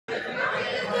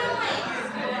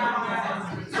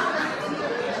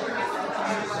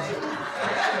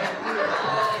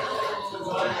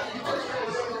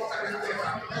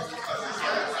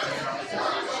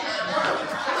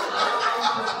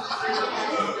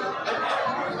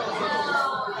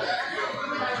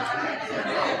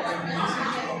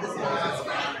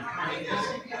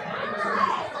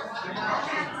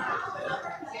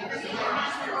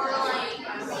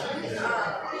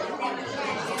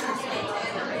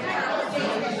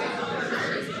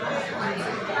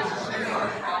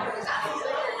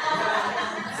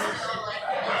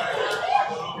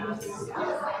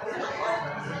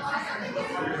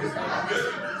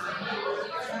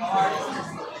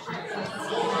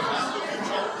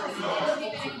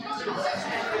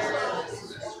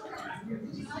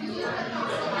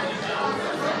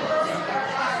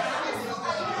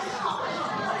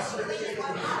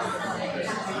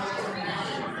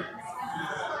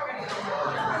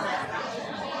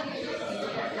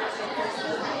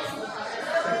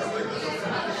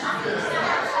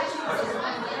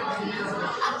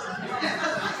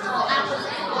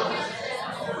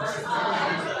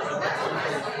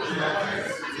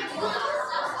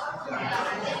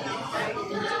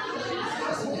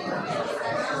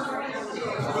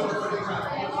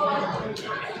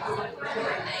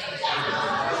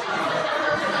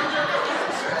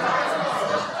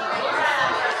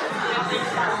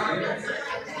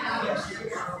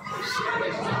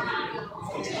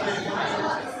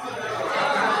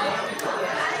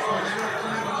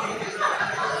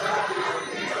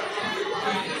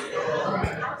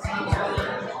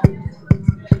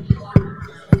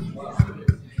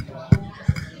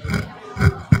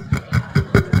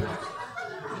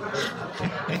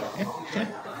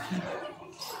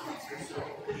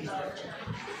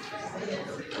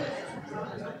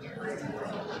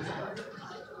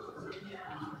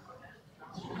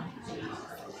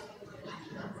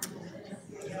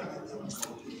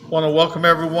Want to welcome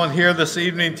everyone here this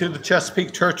evening to the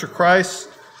Chesapeake Church of Christ.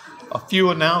 A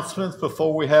few announcements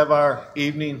before we have our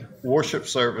evening worship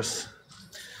service.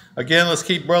 Again, let's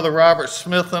keep Brother Robert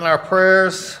Smith in our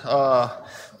prayers.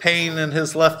 Pain in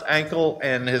his left ankle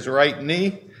and his right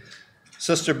knee.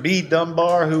 Sister B.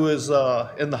 Dunbar, who is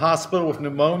in the hospital with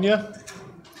pneumonia.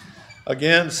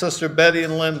 Again, Sister Betty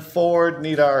and Lynn Ford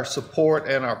need our support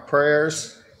and our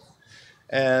prayers.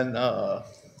 And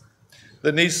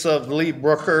the niece of Lee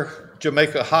Brooker,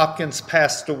 Jamaica Hopkins,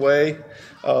 passed away.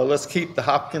 Let's keep the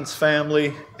Hopkins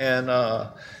family and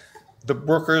the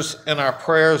Brookers in our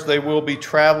prayers. They will be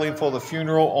traveling for the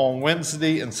funeral on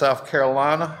Wednesday in South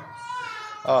Carolina.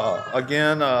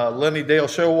 Again, Lenny Dale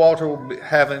Showalter will be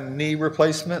having knee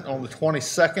replacement on the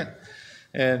 22nd.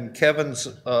 And Kevin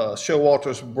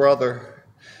Showalter's brother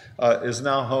is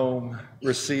now home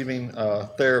receiving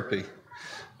therapy.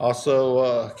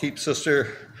 Also, keep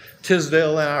Sister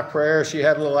Tisdale in our prayers. She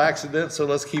had a little accident, so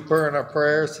let's keep her in our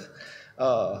prayers.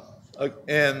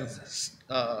 And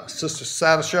Sister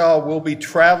Sadashaw will be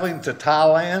traveling to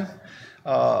Thailand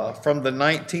from the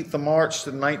 19th of March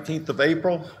to the 19th of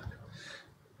April.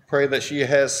 Pray that she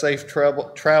has safe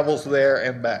travels there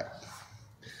and back.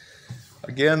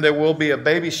 Again, there will be a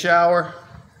baby shower,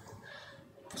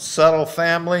 Settle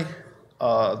family,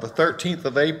 the 13th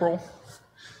of April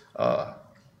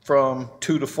from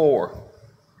 2 to 4.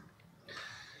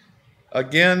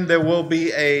 Again, there will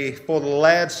be for the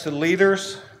lads to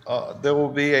leaders, there will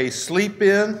be a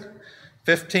sleep-in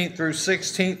 15th through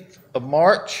 16th of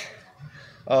March.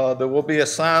 There will be a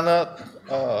sign-up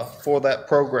for that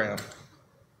program.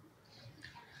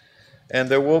 And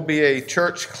there will be a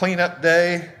church cleanup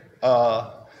day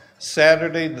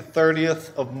Saturday the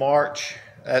 30th of March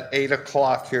at 8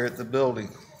 o'clock here at the building.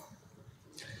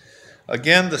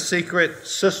 Again, the Secret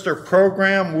Sister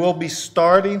program will be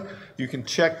starting. You can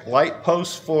check light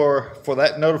posts for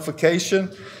that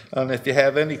notification. And if you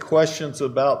have any questions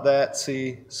about that,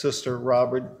 see Sister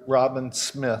Robin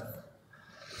Smith.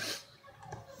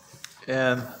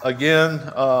 And again,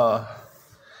 the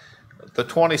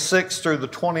 26th through the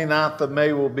 29th of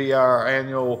May will be our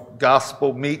annual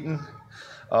gospel meeting.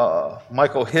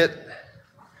 Michael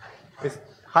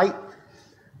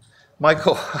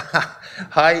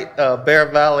Height, Bear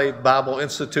Valley Bible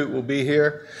Institute will be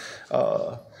here.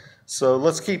 So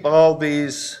let's keep all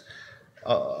these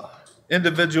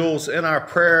individuals in our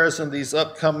prayers and these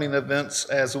upcoming events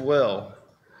as well.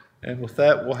 And with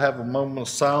that, we'll have a moment of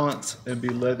silence and be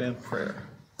led in prayer.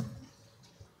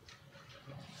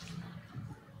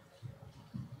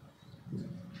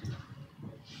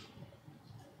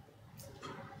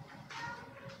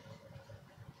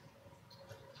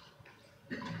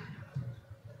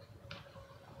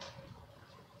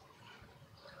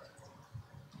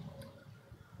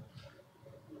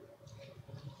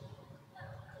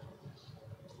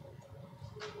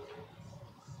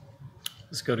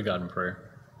 Let's go to God in prayer.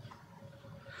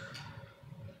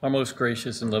 Our most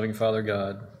gracious and loving Father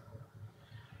God,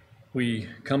 we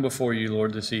come before you,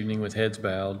 Lord, this evening with heads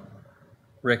bowed,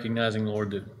 recognizing,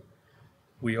 Lord, that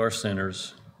we are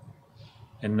sinners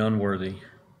and none worthy.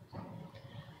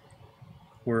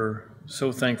 We're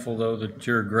so thankful, though, that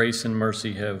your grace and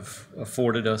mercy have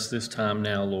afforded us this time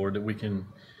now, Lord, that we can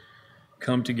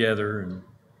come together and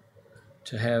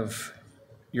to have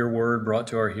your word brought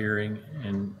to our hearing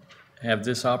and have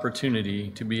this opportunity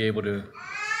to be able to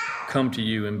come to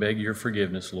you and beg your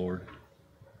forgiveness, Lord.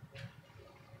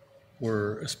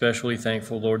 We're especially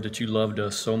thankful, Lord, that you loved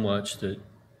us so much that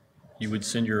you would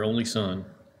send your only Son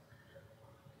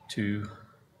to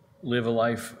live a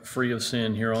life free of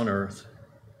sin here on earth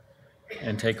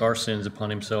and take our sins upon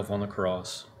himself on the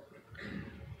cross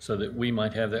so that we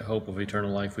might have that hope of eternal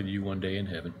life with you one day in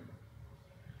heaven.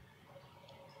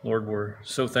 Lord, we're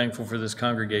so thankful for this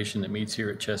congregation that meets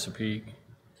here at Chesapeake.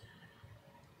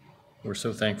 We're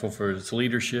so thankful for its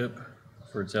leadership,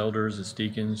 for its elders, its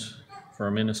deacons, for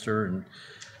our minister, and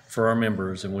for our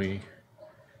members. And we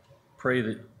pray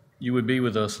that you would be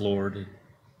with us, Lord.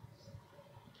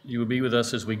 You would be with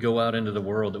us as we go out into the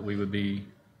world, that we would be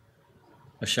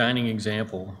a shining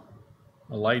example,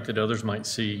 a light that others might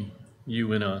see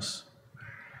you in us.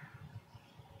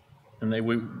 And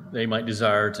they might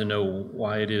desire to know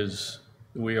why it is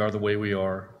that we are the way we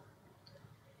are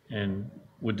and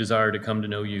would desire to come to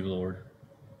know you, Lord.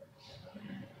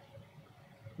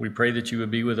 We pray that you would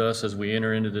be with us as we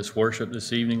enter into this worship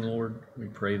this evening, Lord. We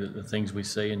pray that the things we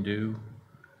say and do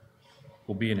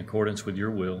will be in accordance with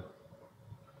your will,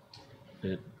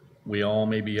 that we all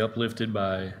may be uplifted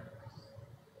by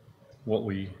what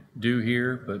we do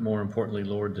here, but more importantly,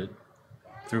 Lord, that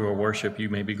through our worship you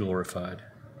may be glorified.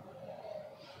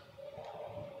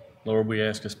 Lord, we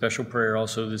ask a special prayer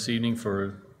also this evening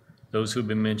for those who have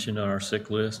been mentioned on our sick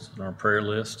list, on our prayer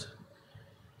list.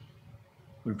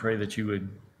 We pray that you would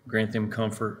grant them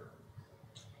comfort,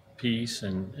 peace,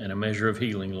 and a measure of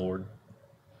healing, Lord.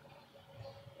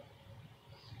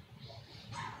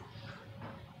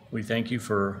 We thank you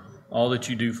for all that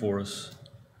you do for us.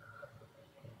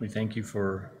 We thank you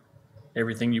for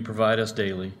everything you provide us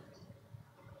daily.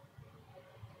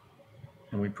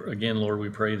 And again, Lord, we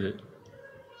pray that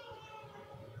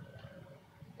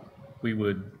we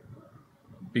would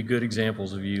be good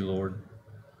examples of you, Lord,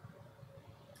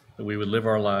 that we would live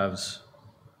our lives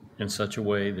in such a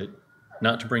way that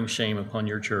not to bring shame upon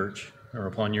your church or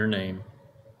upon your name.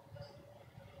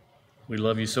 We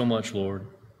love you so much, Lord,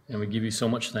 and we give you so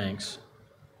much thanks.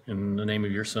 In the name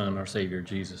of your Son, our Savior,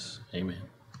 Jesus, amen.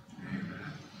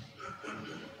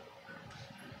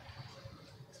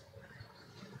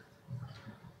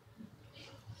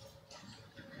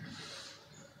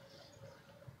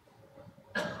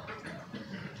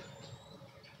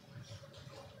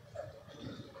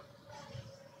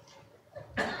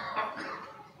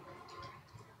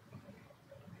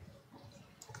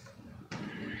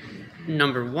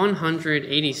 Number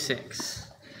 186,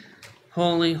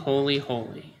 Holy, Holy,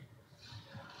 Holy.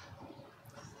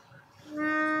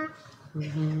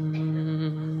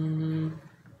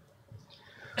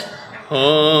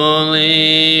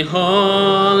 Holy,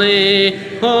 holy,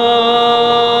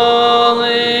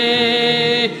 holy,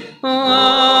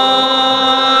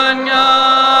 Lord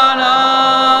God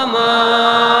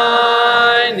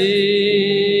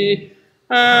Almighty,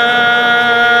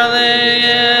 early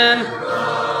in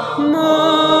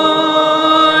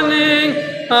morning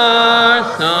our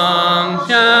song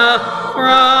shall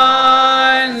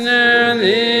rise near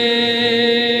thee.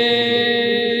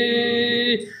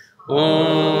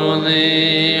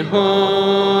 Holy,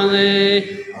 holy,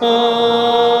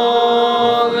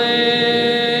 holy,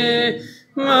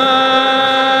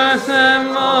 merciful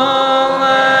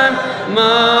and mighty,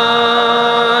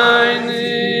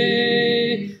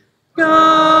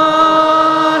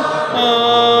 God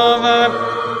over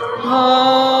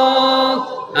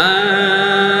all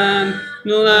and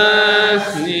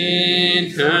blessed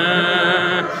eternally.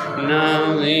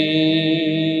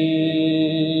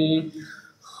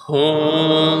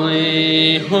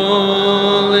 Holy,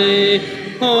 holy,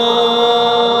 holy,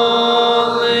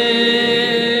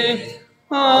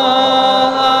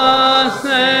 all the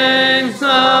saints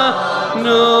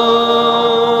adore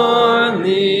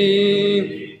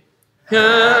thee.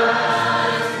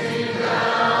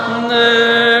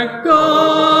 Their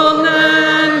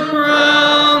golden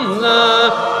crowns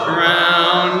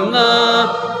around the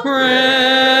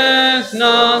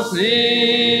Christmas tree.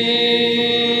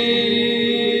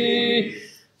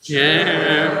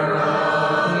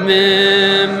 Cherubim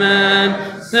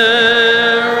and seraphim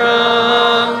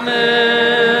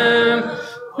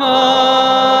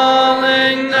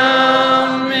falling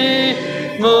down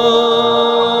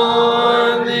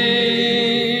before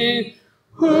thee.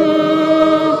 Who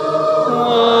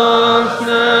was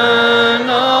and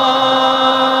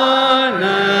honored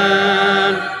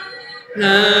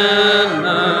and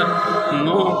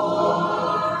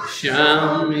more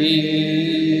shall be.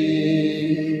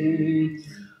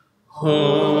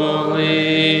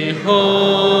 Holy,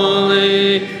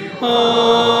 holy, holy,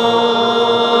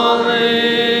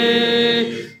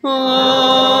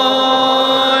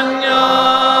 Lord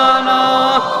God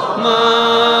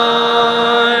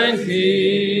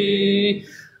Almighty,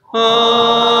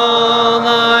 all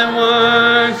thy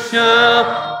works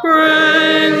shall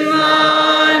bring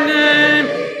thy name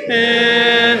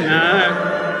in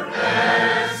earth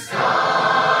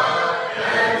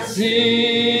and sea.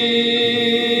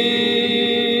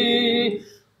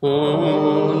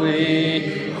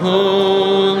 Holy,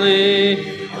 holy,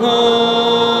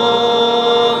 holy,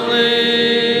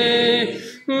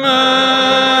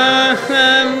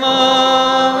 merciful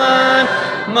and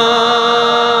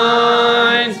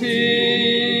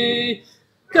mighty,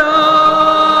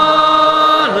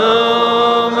 God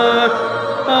over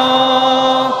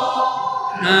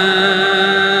all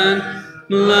and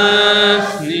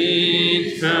blessed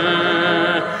eternally.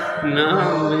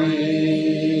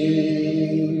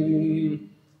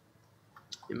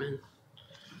 Amen.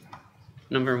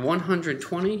 Number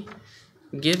 120,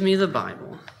 Give Me the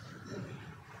Bible.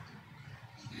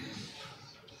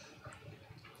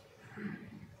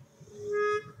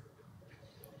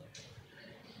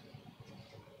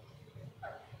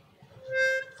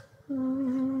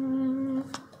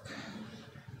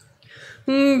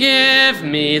 Give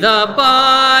me the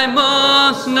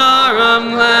Bible, star of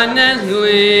gladness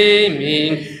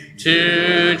gleaming,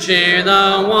 to cheer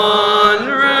the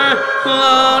wanderer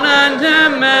lone and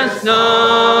tempest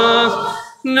tossed.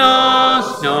 No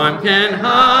storm can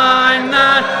hide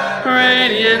that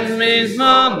radiance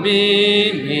peaceful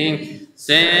beaming,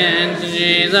 since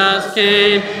Jesus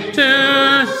came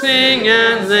to sing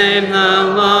and save the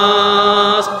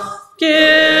lost.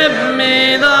 Give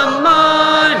me the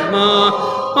Bible,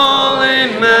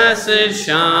 holy message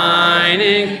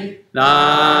shining.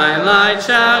 Thy light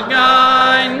shall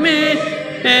guide me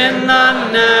in the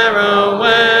narrow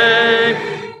way.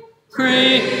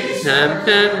 Precept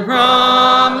and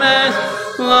promise,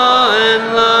 law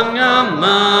and love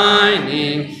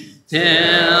combining,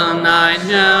 till night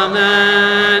shall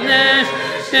vanish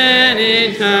in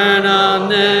eternal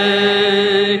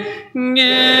day.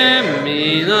 Give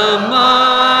me the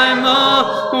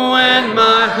Bible when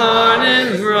my heart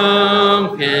is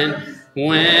broken,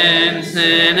 when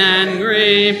sin and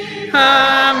grief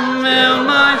have filled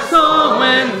my soul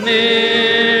with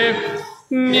fear.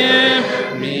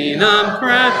 Give me the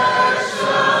precious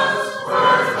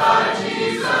words by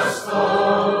Jesus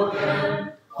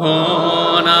spoken.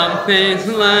 Hold up His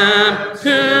lamp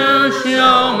to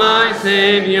show my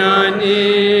Savior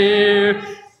near.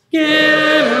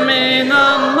 Give me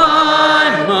the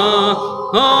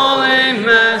Bible, holy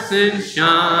message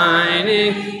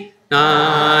shining.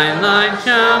 Thy light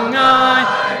shall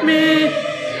guide me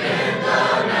in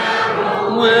the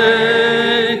narrow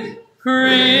way.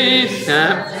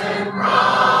 Precept and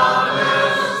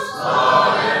promise,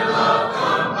 law and love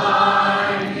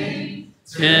combining,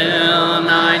 till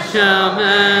night shall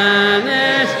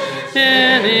vanish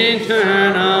in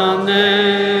eternal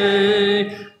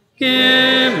day.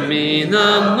 Give me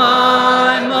the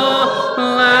Bible,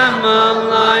 Lamb of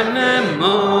life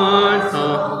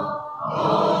immortal,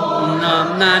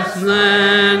 of that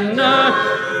slender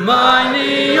by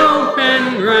the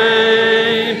open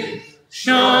grave.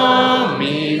 Show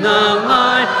me the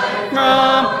light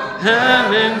from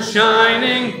heaven's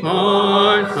shining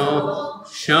portal.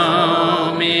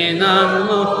 Show me the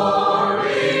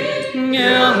glory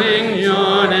gilding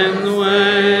Jordan's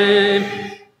wave.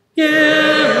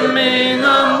 Give me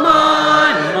the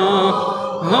Bible,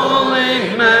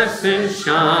 holy message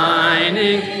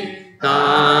shining.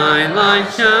 Thy light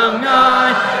shall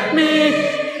guide me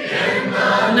in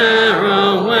the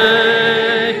narrow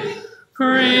way.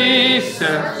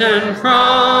 Precept and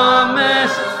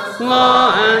promise,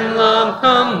 law and love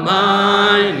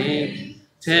combining,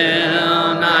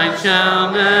 till night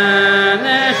shall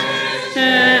vanish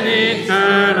in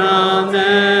eternal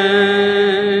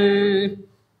day.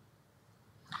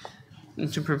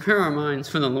 And to prepare our minds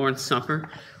for the Lord's Supper,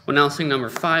 we'll now sing number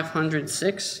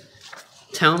 506,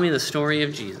 Tell Me the Story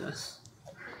of Jesus.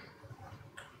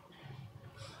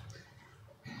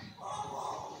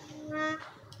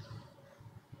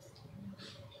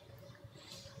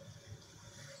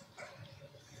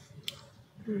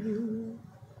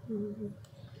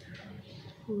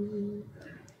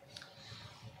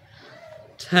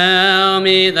 Tell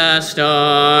me the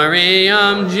story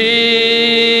of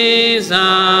Jesus,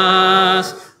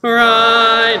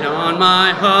 write on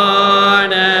my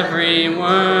heart every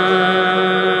word.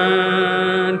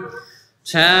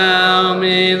 Tell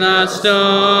me the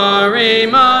story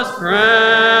most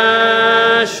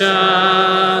precious,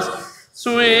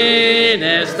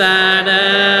 sweetest that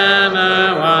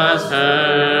ever was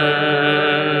heard.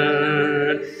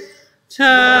 Tell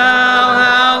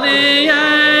how the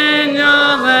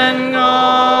angels and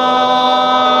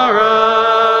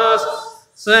chorus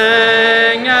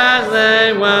sang as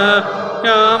they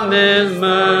welcomed His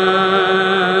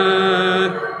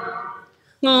birth.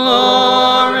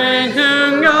 Glory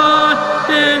to God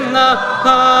in the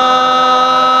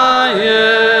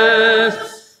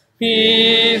highest,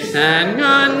 peace and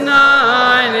good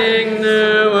tidings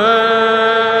to earth.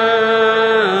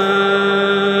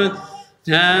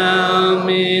 Tell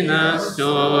me the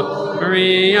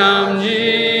story of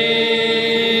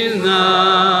Jesus,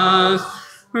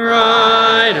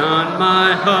 write on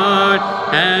my heart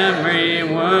every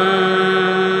word.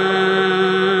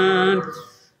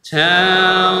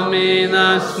 Tell me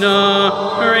the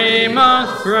story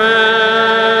most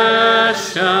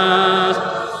precious,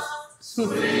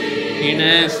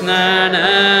 sweetest that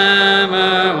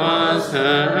ever was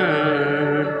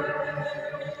heard.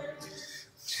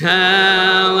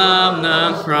 Tell of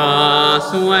the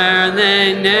cross where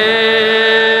they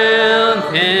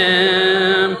nailed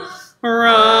Him,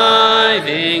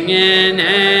 writhing in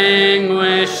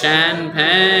anguish and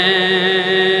pain.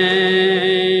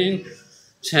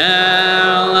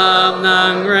 Tell of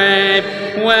the grave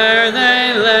where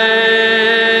they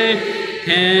laid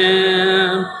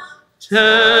Him.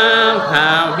 Tell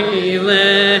how he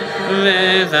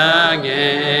liveth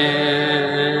again.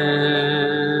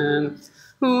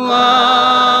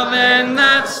 Love in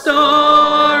that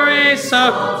story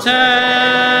so tender,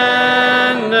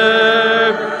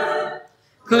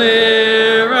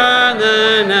 clearer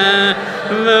than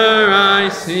ever I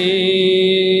see.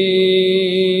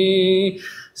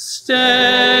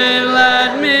 Stay,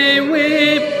 let me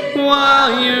weep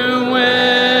while you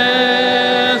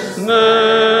whisper,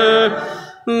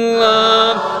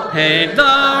 love paid the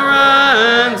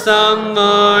ransom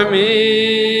for me.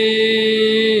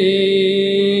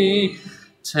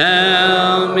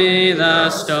 Tell me the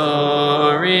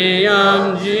story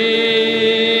of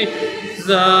Jesus,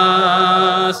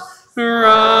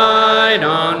 write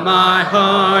on my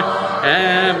heart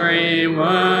every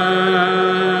word.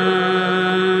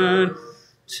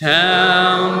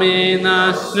 Tell me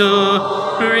the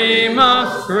story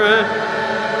most precious,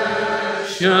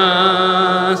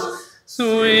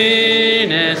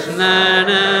 sweetest that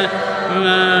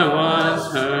ever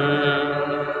was heard.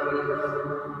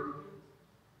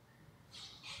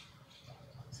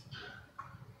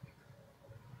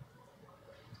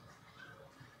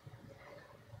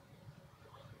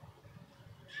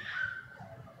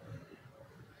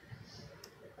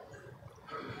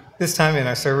 This time in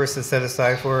our service is set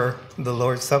aside for the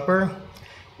Lord's Supper.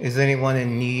 Is anyone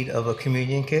in need of a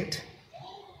communion kit?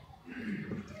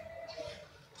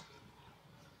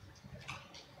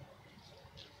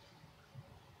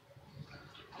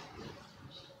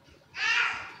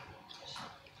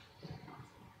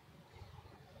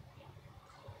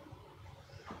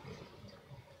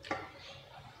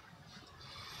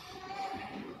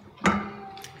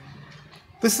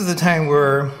 This is a time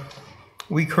where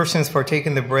we Christians partake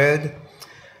in the bread,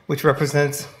 which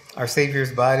represents our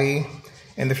Savior's body,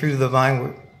 and the fruit of the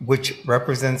vine, which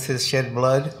represents his shed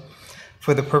blood,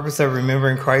 for the purpose of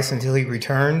remembering Christ until he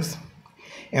returns,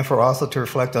 and for also to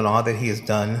reflect on all that he has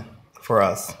done for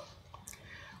us.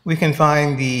 We can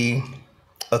find the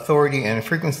authority and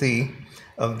frequency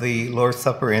of the Lord's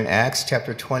Supper in Acts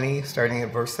chapter 20, starting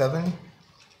at verse 7.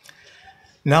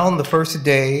 Now on the first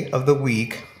day of the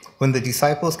week, when the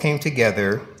disciples came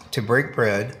together to break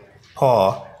bread,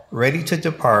 Paul, ready to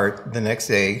depart the next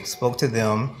day, spoke to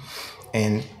them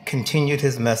and continued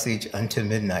his message until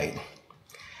midnight.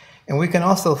 And we can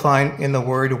also find in the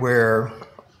word where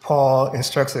Paul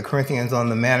instructs the Corinthians on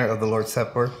the manner of the Lord's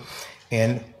Supper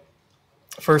in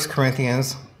 1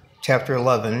 Corinthians chapter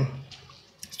 11,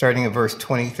 starting at verse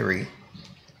 23.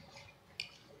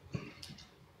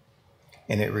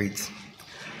 And it reads,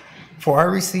 "For I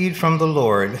received from the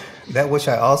Lord that which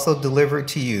I also delivered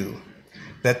to you,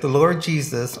 that the Lord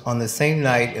Jesus, on the same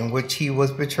night in which he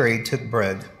was betrayed, took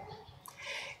bread.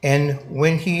 And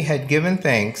when he had given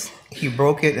thanks, he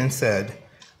broke it and said,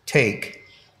 'Take,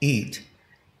 eat.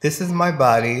 This is my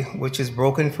body, which is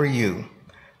broken for you.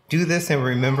 Do this in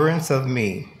remembrance of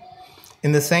me.'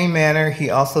 In the same manner, he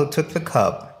also took the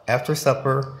cup after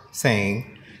supper,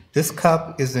 saying, 'This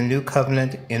cup is the new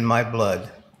covenant in my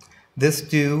blood. This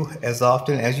do as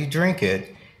often as you drink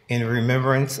it in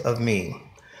remembrance of me.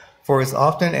 For as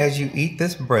often as you eat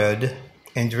this bread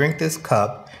and drink this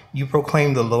cup, you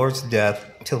proclaim the Lord's death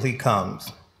till he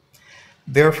comes.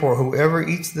 Therefore, whoever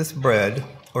eats this bread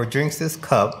or drinks this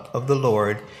cup of the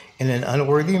Lord in an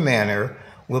unworthy manner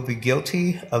will be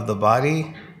guilty of the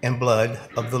body and blood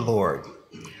of the Lord.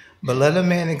 But let a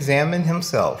man examine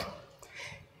himself,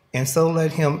 and so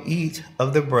let him eat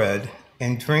of the bread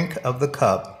and drink of the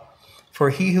cup. For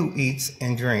he who eats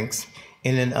and drinks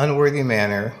in an unworthy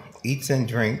manner eats and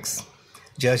drinks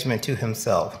judgment to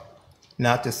himself,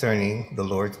 not discerning the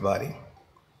Lord's body."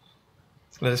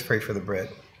 Let us pray for the bread.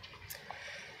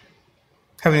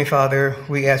 Heavenly Father,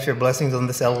 we ask your blessings on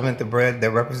this element, the bread that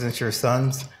represents your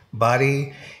Son's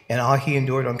body and all he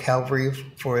endured on Calvary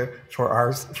for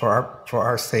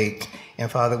our sake.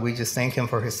 And Father, we just thank him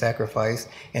for his sacrifice,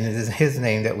 and it is in his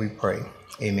name that we pray.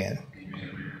 Amen.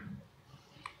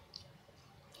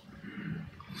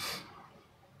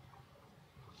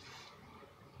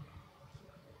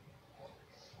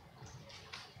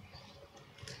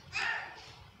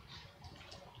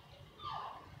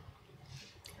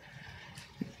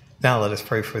 Now let us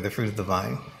pray for the fruit of the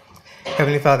vine.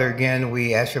 Heavenly Father, again,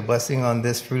 we ask your blessing on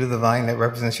this fruit of the vine that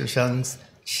represents your Son's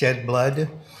shed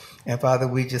blood. And Father,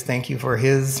 we just thank you for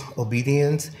his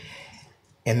obedience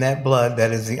and that blood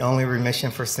that is the only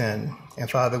remission for sin. And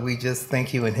Father, we just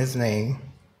thank you in his name.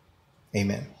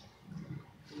 Amen.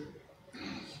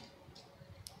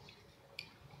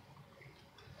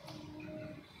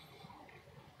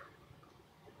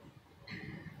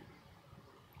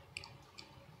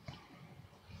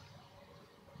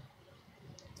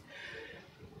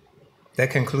 That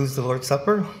concludes the Lord's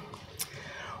Supper.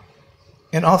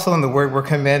 And also in the word we're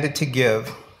commanded to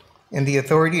give. And the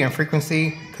authority and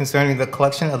frequency concerning the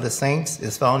collection of the saints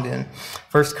is found in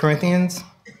 1 Corinthians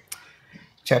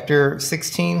chapter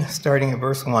 16, starting at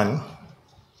verse 1.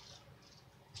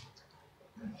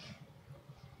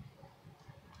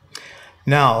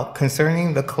 Now,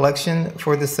 concerning the collection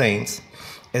for the saints,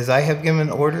 as I have given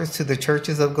orders to the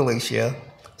churches of Galatia,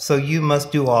 so you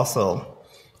must do also.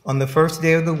 On the first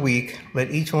day of the week, let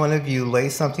each one of you lay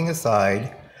something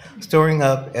aside, storing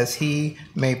up as he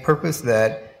may purpose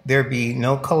that there be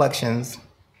no collections,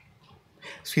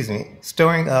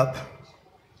 storing up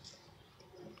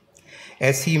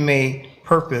as he may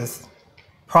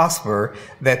prosper,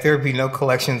 that there be no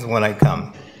collections when I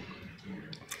come.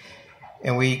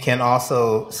 And we can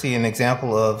also see an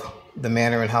example of the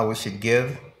manner in how we should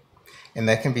give, and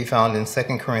that can be found in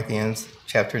 2 Corinthians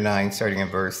chapter 9, starting in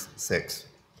verse 6.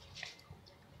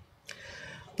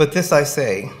 But this I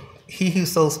say, he who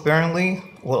sows sparingly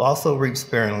will also reap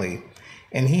sparingly,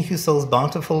 and he who sows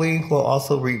bountifully will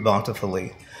also reap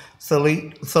bountifully. So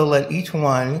let each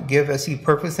one give as he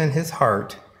purposes in his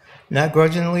heart, not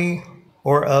grudgingly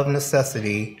or of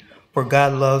necessity, for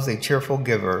God loves a cheerful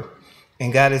giver.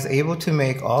 And God is able to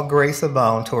make all grace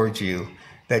abound towards you,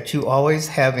 that you always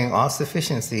having all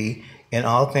sufficiency in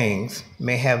all things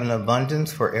may have an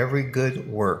abundance for every good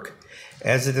work.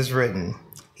 As it is written,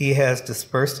 he has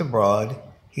dispersed abroad,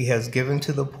 he has given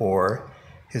to the poor,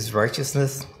 his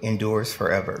righteousness endures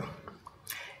forever.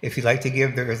 If you'd like to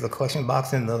give, there is a collection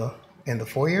box in the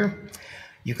foyer.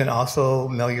 You can also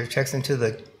mail your checks into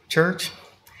the church,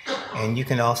 and you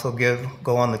can also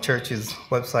go on the church's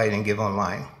website and give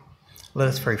online. Let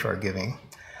us pray for our giving.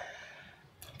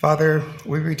 Father,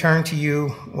 we return to you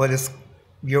what is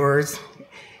yours.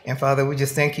 And Father, we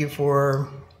just thank you for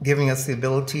giving us the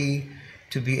ability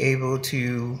to be able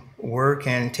to work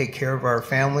and take care of our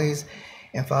families.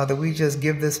 And Father, we just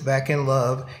give this back in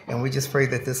love, and we just pray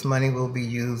that this money will be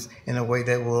used in a way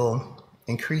that will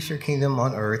increase your kingdom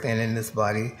on earth and in this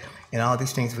body. And all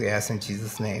these things we ask in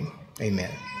Jesus' name.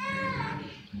 Amen.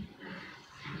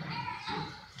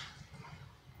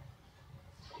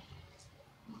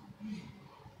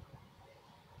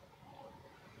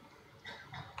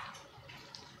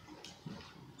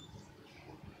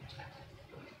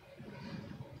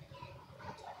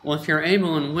 Well, if you're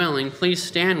able and willing, please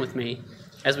stand with me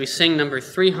as we sing number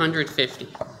 350,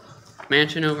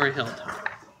 Mansion Over a Hilltop.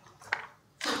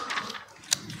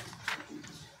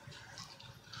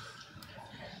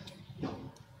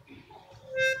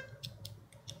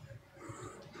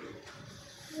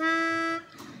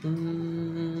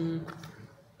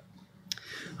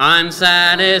 I'm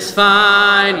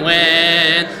satisfied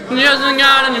with just a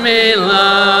God in me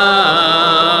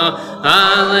love,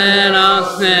 a little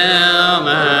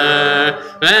silver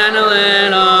and a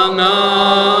little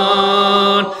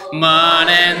gold. But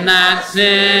in that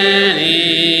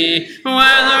city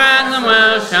where the ransom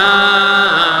will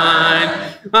shine,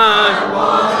 I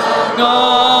want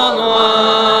gold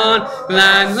one,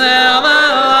 that silver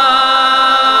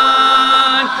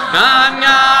line. I've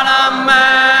got a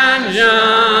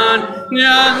mansion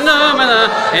just over the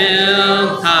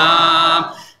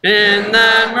hilltop, in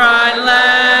that bright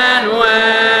land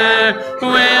where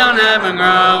we'll never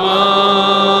grow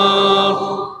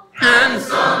old. And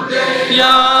someday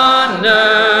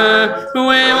yonder we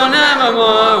will never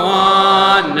more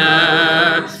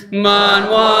wander,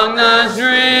 but walk the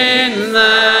streets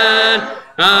that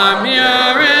are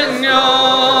pure and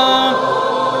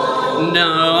gold.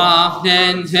 No,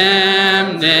 often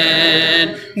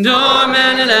tempted,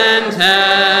 tormented and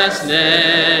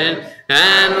tested,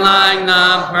 and like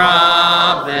the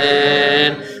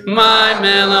prophet, my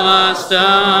pillow was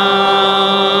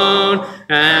stone.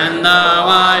 And though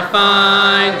I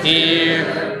find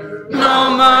here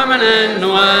no permanent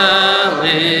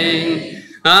dwelling,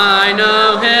 I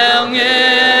know he'll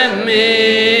give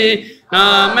me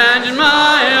a mansion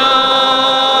my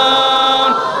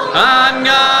own. I've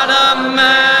got a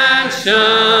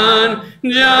mansion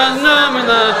just over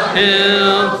the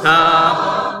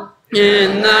hilltop,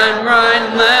 in that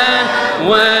bright land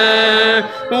where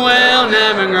we'll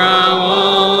never grow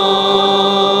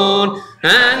old.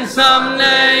 And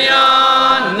someday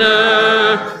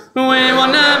yonder we will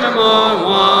never more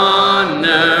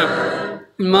wander,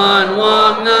 but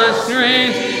walk the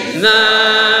streets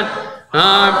that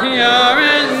are pure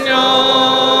and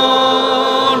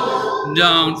gold.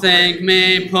 Don't think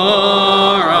me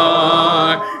poor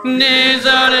or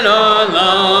deserted or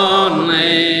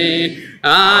lonely,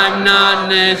 I'm not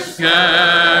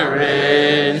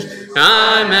discouraged,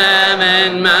 I'm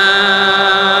heaven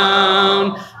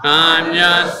bound. I'm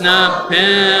just a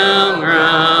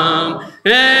pilgrim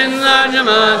in search of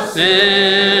a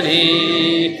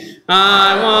city.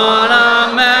 I want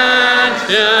a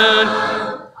mansion,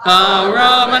 a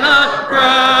robe and a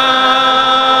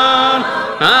crown.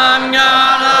 I've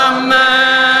got a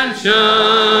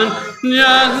mansion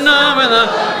just over the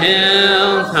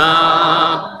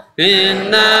hilltop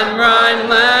in that bright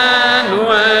land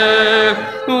where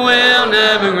we'll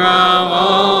never grow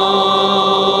old.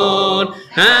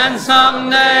 And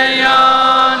someday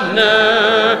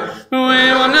yonder we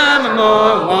will never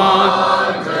more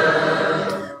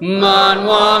wander, but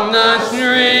walk the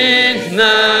streets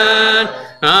that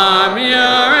are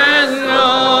pure as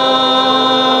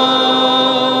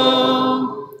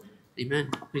gold. Amen.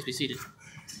 Please be seated.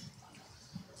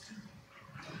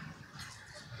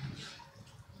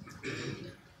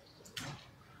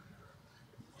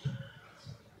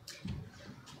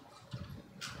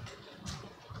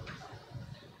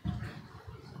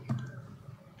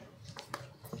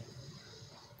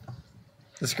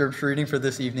 The scripture reading for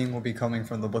this evening will be coming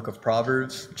from the book of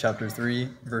Proverbs, chapter 3,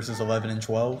 verses 11 and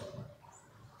 12.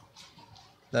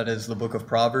 That is the book of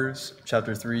Proverbs,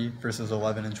 chapter 3, verses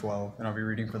 11 and 12, and I'll be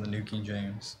reading from the New King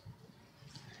James.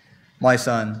 My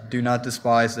son, do not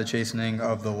despise the chastening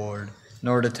of the Lord,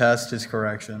 nor detest his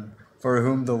correction. For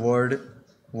whom the Lord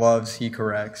loves, he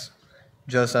corrects,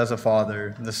 just as a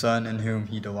father, the son in whom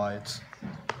he delights.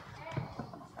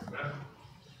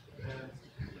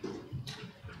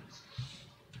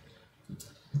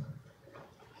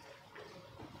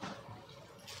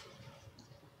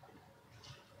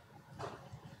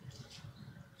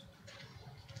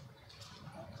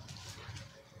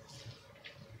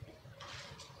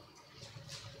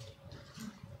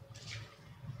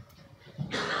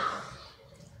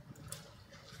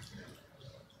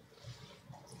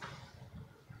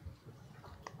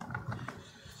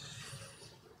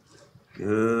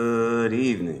 Good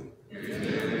evening.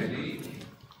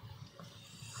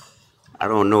 I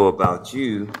don't know about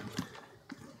you,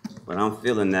 but I'm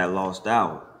feeling that lost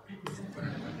hour.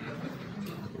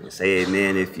 Say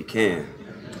amen if you can.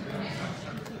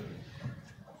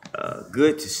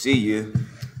 Good to see you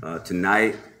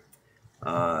tonight.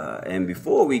 And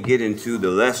before we get into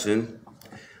the lesson,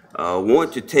 I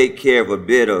want to take care of a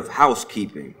bit of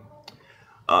housekeeping.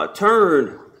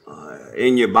 Turn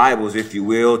in your Bibles, if you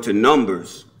will, to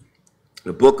Numbers,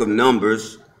 the book of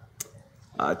Numbers.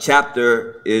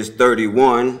 Chapter is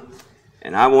 31,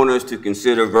 and I want us to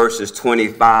consider verses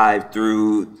 25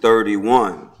 through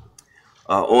 31.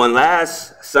 On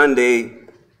last Sunday,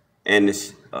 and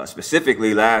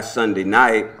specifically last Sunday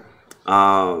night,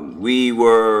 we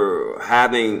were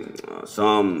having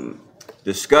some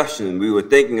discussion. We were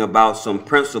thinking about some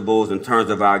principles in terms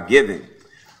of our giving.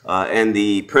 And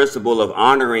the principle of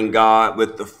honoring God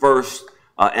with the first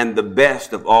and the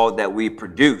best of all that we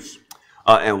produce.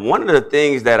 And one of the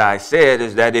things that I said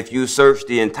is that if you search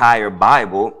the entire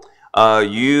Bible,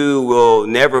 you will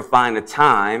never find a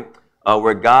time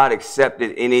where God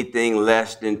accepted anything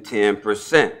less than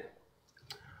 10%.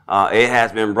 It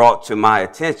has been brought to my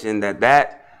attention that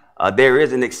there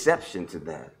is an exception to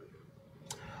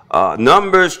that.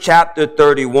 Numbers chapter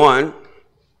 31.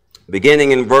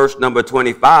 Beginning in verse number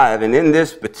 25, and in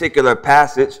this particular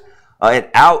passage,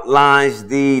 it outlines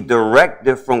the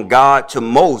directive from God to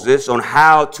Moses on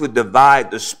how to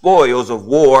divide the spoils of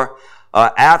war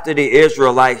after the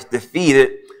Israelites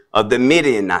defeated the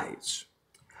Midianites.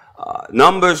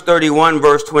 Numbers 31,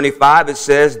 verse 25, it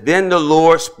says, Then the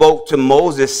Lord spoke to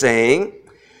Moses, saying,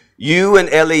 You and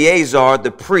Eleazar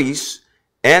the priest,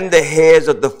 and the heads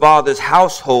of the fathers'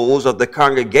 households of the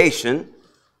congregation,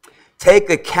 take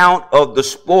account of the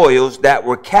spoils that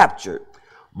were captured,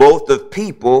 both of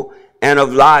people and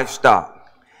of livestock,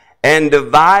 and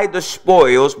divide the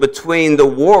spoils between the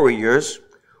warriors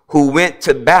who went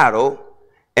to battle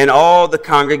and all the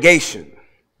congregation.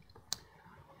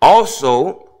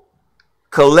 Also,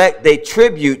 collect a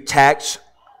tribute tax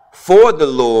for the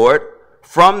Lord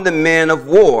from the men of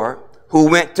war who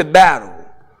went to battle,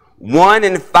 1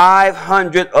 in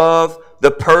 500 of the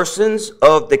persons,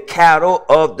 of the cattle,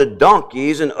 of the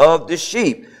donkeys, and of the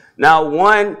sheep. Now,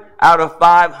 1 out of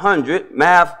 500,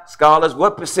 math scholars,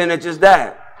 what percentage is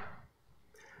that?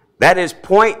 That is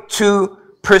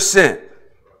 0.2%.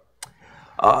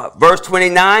 Verse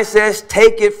 29 says,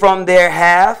 Take it from their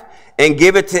half and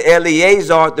give it to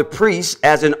Eleazar the priest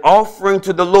as an offering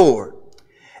to the Lord.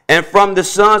 And from the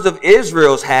sons of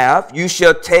Israel's half, you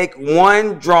shall take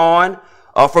one drawn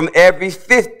from every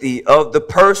 50 of the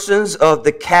persons, of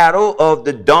the cattle, of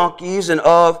the donkeys, and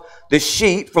of the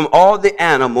sheep, from all the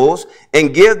animals,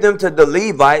 and give them to the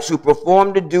Levites who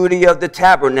perform the duty of the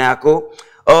tabernacle,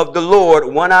 of the Lord,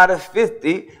 1 out of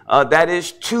 50, that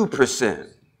is 2%.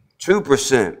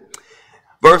 2%.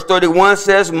 Verse 31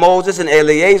 says, Moses and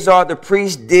Eleazar the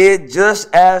priest did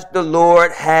just as the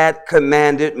Lord had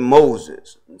commanded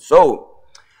Moses. So,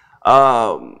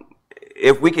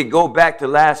 if we could go back to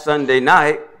last Sunday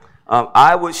night,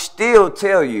 I would still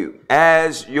tell you,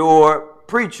 as your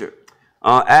preacher,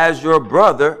 as your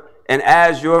brother, and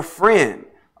as your friend,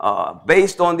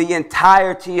 based on the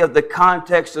entirety of the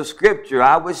context of Scripture,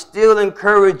 I would still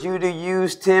encourage you to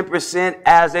use 10%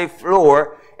 as a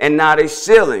floor and not a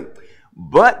ceiling.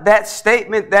 But that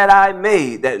statement that I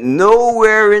made, that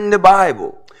nowhere in the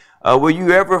Bible will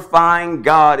you ever find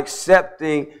God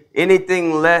accepting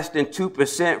anything less than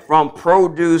 2% from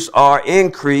produce or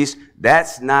increase,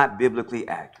 that's not biblically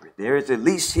accurate. There is at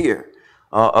least here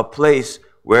a place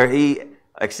where he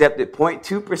accepted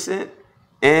 0.2%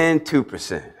 and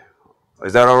 2%.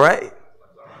 Is that all right?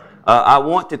 I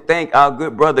want to thank our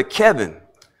good brother Kevin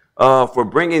for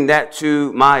bringing that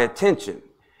to my attention.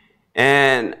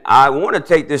 And I want to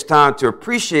take this time to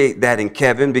appreciate that in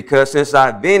Kevin, because since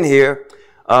I've been here,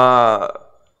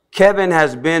 Kevin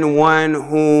has been one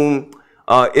whom,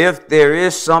 if there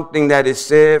is something that is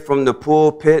said from the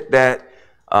pulpit that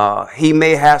he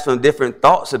may have some different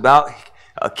thoughts about,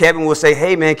 Kevin will say,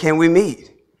 hey, man, can we meet?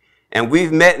 And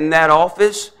we've met in that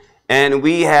office, and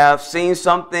we have seen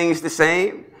some things the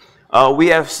same. We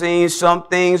have seen some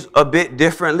things a bit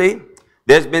differently.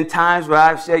 There's been times where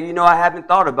I've said, you know, I haven't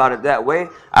thought about it that way.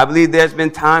 I believe there's been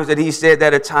times that he said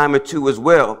that a time or two as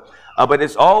well. But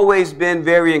it's always been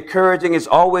very encouraging. It's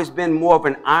always been more of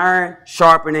an iron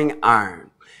sharpening iron.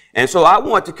 And so I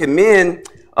want to commend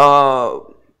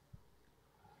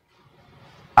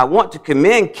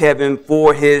Kevin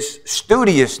for his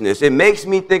studiousness. It makes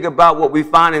me think about what we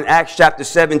find in Acts chapter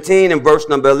 17 and verse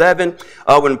number 11,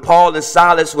 when Paul and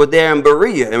Silas were there in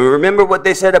Berea. And remember what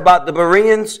they said about the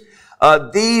Bereans?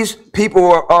 These people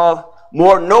were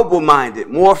more noble-minded,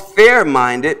 more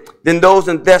fair-minded than those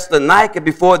in Thessalonica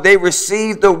before they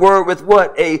received the word with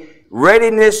what? A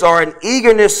readiness or an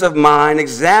eagerness of mind,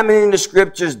 examining the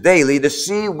scriptures daily to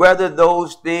see whether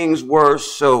those things were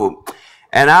so.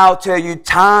 And I'll tell you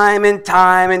time and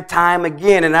time and time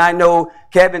again, and I know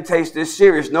Kevin takes this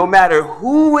serious, no matter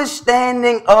who is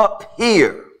standing up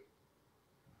here,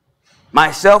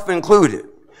 myself included,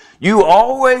 you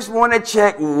always want to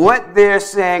check what they're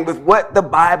saying with what the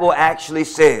Bible actually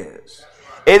says.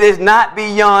 It is not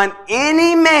beyond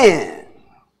any man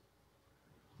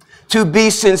to be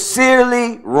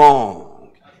sincerely wrong,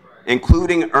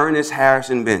 including Ernest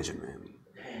Harrison Benjamin.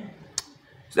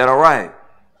 Is that all right?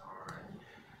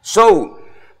 So,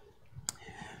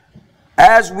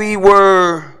 as we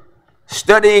were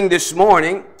studying this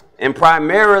morning and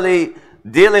primarily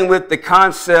dealing with the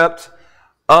concept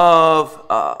of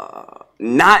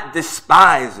not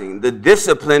despising the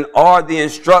discipline or the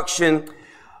instruction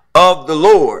of the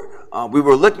Lord. We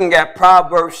were looking at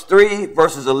Proverbs 3,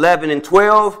 verses 11 and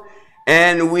 12,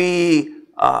 and we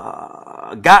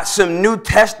got some New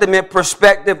Testament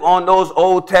perspective on those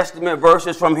Old Testament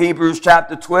verses from Hebrews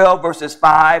chapter 12, verses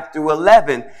 5 through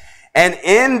 11. And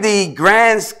in the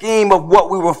grand scheme of what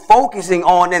we were focusing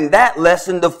on in that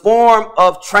lesson, the form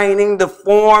of training, the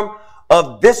form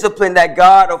of discipline that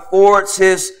God affords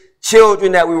his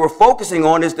children that we were focusing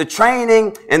on is the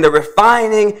training and the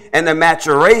refining and the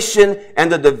maturation and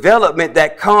the development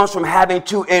that comes from having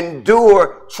to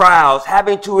endure trials,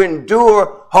 having to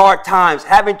endure hard times,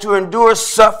 having to endure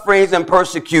sufferings and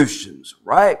persecutions,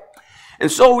 right? And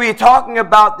so we're talking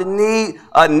about the need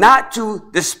not to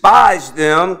despise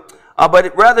them,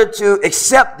 but rather to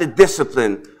accept the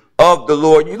discipline of the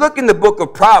Lord. You look in the book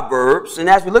of Proverbs, and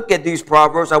as we look at these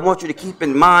Proverbs, I want you to keep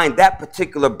in mind that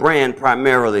particular brand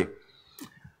primarily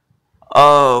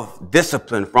of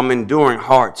discipline from enduring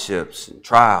hardships and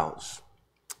trials.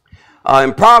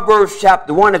 In Proverbs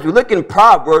chapter 1, as we look in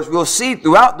Proverbs, we'll see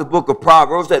throughout the book of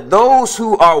Proverbs that those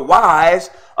who are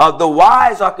wise, the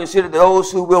wise are considered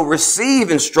those who will receive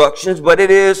instructions, but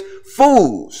it is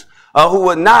fools who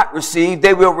will not receive,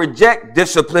 they will reject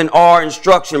discipline or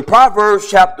instruction.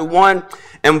 Proverbs chapter 1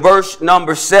 and verse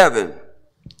number 7.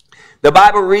 The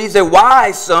Bible reads, a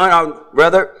wise son, or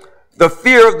rather, the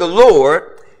fear of the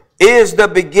Lord is the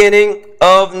beginning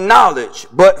of knowledge,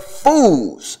 but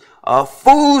fools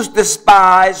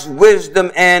despise wisdom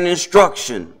and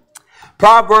instruction.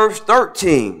 Proverbs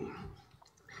 13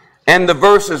 and the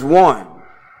verses 1.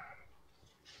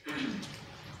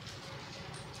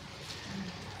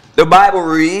 The Bible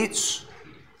reads,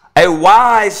 a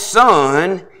wise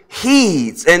son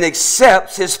heeds and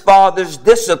accepts his father's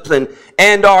discipline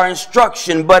and our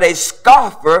instruction, but a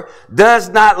scoffer does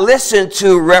not listen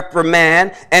to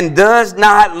reprimand and does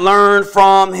not learn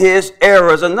from his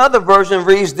errors. Another version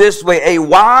reads this way: a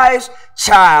wise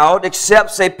child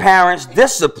accepts a parent's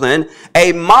discipline.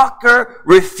 A mocker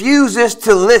refuses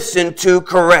to listen to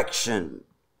correction.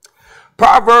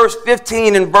 Proverbs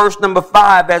 15 and verse number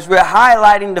 5, as we're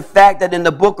highlighting the fact that in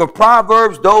the book of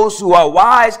Proverbs, those who are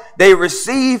wise, they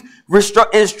receive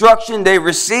instruction, they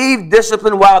receive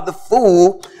discipline, while the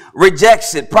fool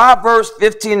rejects it. Proverbs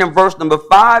 15 and verse number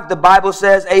 5, the Bible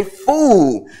says, a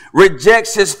fool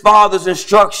rejects his father's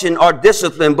instruction or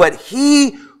discipline, but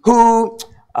he who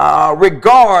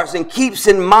regards and keeps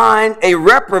in mind a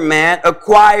reprimand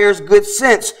acquires good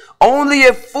sense. Only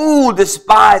a fool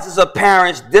despises a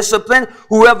parent's discipline.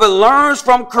 Whoever learns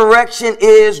from correction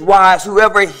is wise.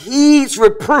 Whoever heeds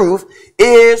reproof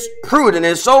is prudent.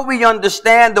 And so we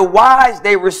understand the wise,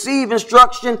 they receive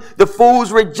instruction, the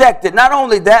fools reject it. Not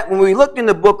only that, when we look in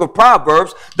the book of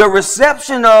Proverbs, the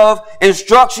reception of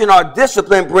instruction or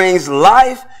discipline brings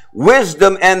life,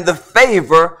 wisdom, and the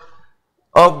favor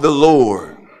of the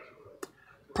Lord.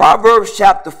 Proverbs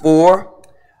chapter 4,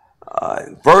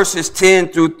 verses 10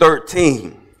 through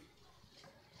 13.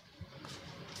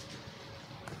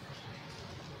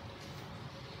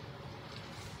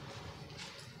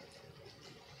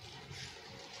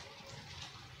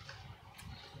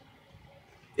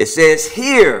 It says,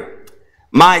 hear,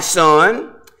 my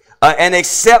son, and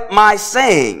accept my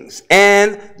sayings,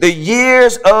 and the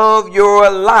years of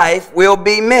your life will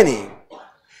be many.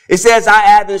 It says, I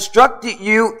have instructed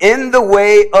you in the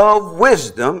way of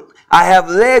wisdom. I have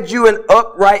led you in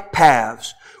upright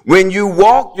paths. When you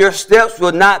walk, your steps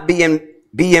will not be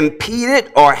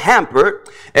impeded or hampered.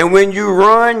 And when you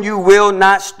run, you will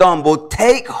not stumble.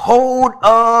 Take hold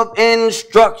of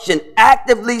instruction.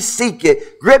 Actively seek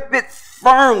it. Grip it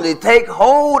firmly. Take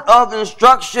hold of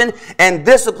instruction and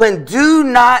discipline. Do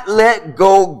not let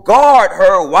go. Guard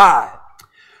her. Why?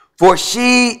 For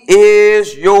she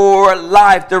is your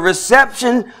life. The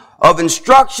reception of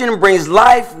instruction brings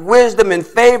life, wisdom, and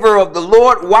favor of the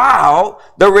Lord, while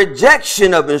the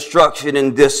rejection of instruction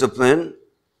and discipline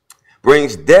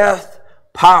brings death,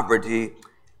 poverty,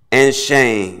 and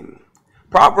shame.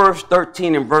 Proverbs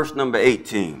 13 and verse number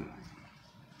 18.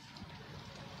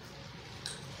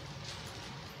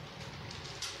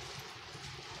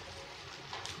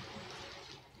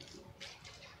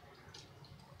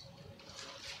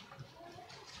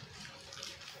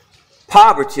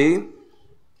 Poverty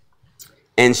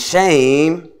and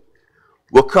shame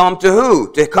will come to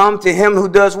who? To come to him who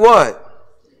does what?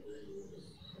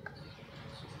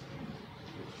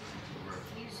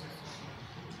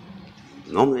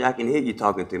 Normally I can hear you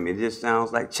talking to me. It just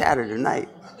sounds like chatter tonight.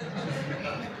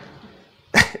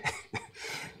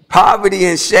 Poverty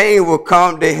and shame will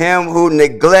come to him who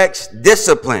neglects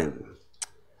discipline.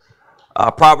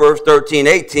 Proverbs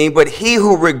 13:18, but he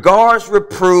who regards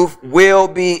reproof will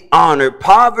be honored.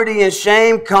 Poverty and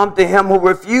shame come to him who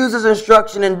refuses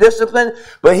instruction and discipline,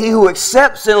 but he who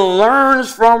accepts and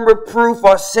learns from reproof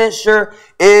or censure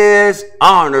is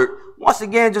honored. Once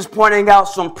again, just pointing out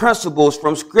some principles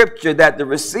from Scripture that the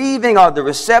receiving or the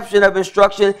reception of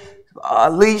instruction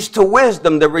leads to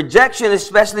wisdom. The rejection,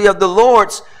 especially of the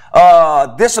Lord's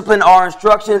discipline or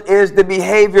instruction, is the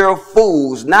behavior of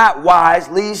fools, not wise,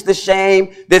 leads to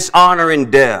shame, dishonor,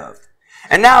 and death.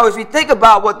 And now as we think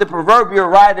about what the proverbial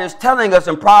writer is telling us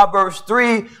in Proverbs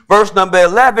 3, verse number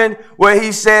 11, where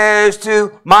he says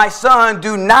to my son,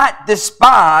 do not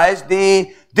despise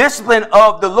the discipline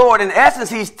of the Lord. In essence,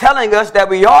 he's telling us that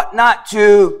we ought not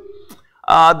to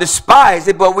despise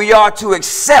it, but we are to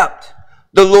accept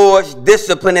the Lord's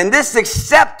discipline. And this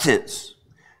acceptance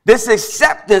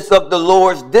of the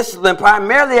Lord's discipline,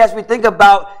 primarily as we think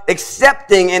about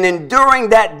accepting and enduring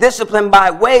that discipline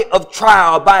by way of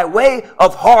trial, by way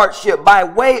of hardship, by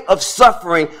way of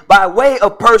suffering, by way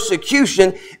of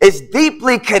persecution, is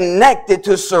deeply connected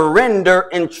to surrender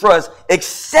and trust.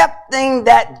 Accepting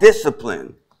that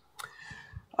discipline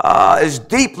is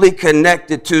deeply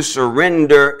connected to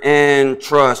surrender and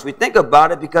trust. We think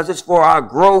about it because it's for our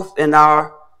growth and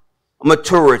our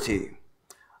maturity.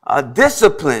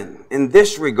 Discipline in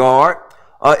this regard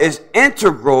is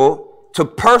integral to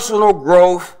personal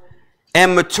growth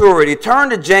and maturity.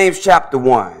 Turn to James chapter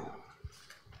 1,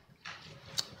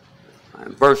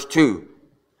 verse 2.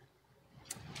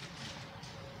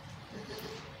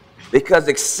 Because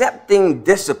accepting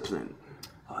discipline,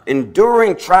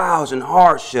 enduring trials and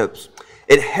hardships,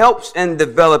 it helps in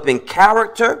developing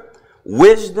character,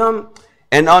 wisdom,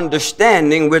 and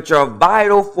understanding, which are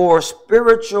vital for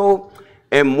spiritual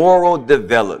and moral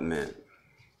development.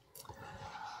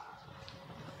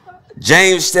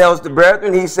 James tells the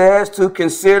brethren, he says, to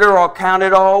consider or count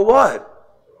it all what?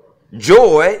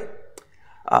 Joy,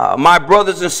 my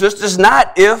brothers and sisters,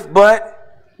 not if,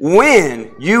 but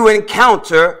when you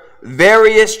encounter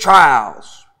various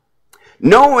trials,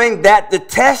 knowing that the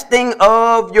testing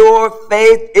of your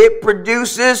faith, it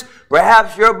produces,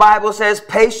 perhaps your Bible says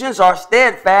patience or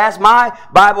steadfast. My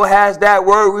Bible has that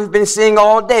word we've been seeing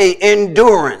all day,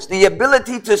 endurance, the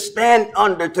ability to stand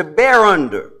under, to bear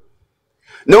under.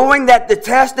 Knowing that the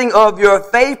testing of your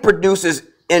faith produces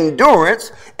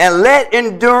endurance, and let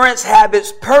endurance have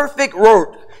its perfect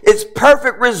work, its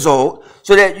perfect result,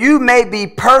 so that you may be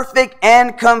perfect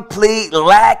and complete,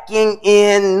 lacking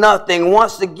in nothing.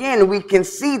 Once again, we can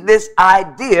see this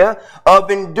idea of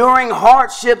enduring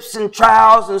hardships and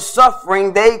trials and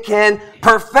suffering. They can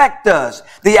perfect us.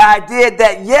 The idea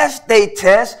that yes, they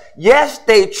test, yes,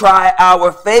 they try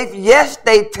our faith, yes,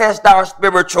 they test our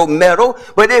spiritual mettle,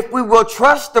 but if we will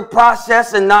trust the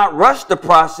process and not rush the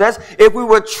process, if we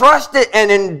will trust it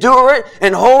and endure it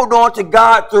and hold on to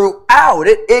God throughout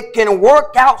it, it can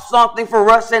work out something for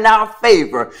us in our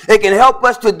favor. It can help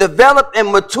us to develop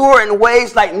and mature in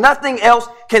ways like nothing else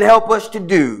can help us to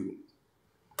do.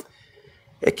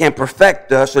 It can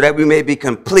perfect us so that we may be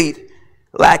complete,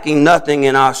 lacking nothing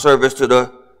in our service to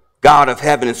the God of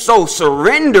heaven. And so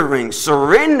surrendering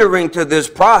to this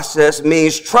process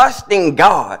means trusting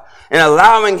God and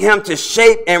allowing him to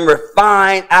shape and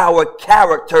refine our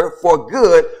character for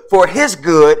good, for his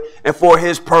good, and for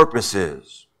his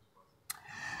purposes.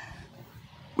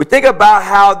 We think about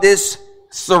how this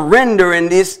surrender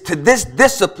to this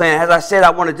discipline, as I said,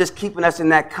 I want to just keeping us in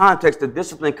that context, the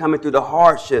discipline coming through the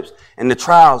hardships and the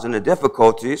trials and the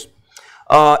difficulties.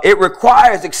 It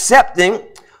requires accepting,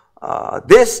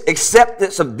 this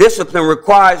acceptance of discipline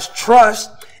requires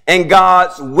trust in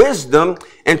God's wisdom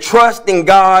and trust in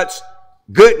God's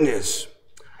goodness.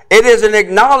 It is an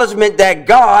acknowledgement that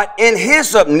God, in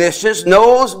his omniscience,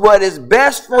 knows what is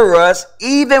best for us,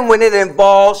 even when it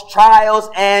involves trials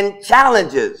and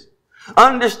challenges.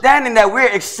 Understanding that we're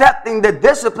accepting the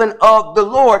discipline of the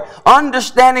Lord,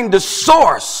 understanding the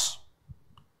source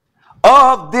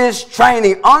of this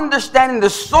training, understanding the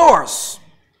source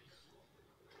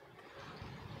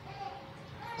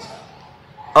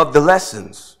of the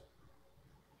lessons.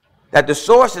 That the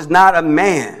source is not a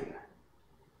man.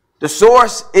 The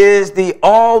source is the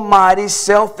almighty,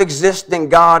 self-existing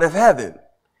God of heaven.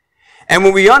 And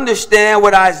when we understand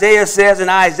what Isaiah says in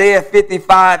Isaiah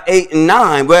 55, 8 and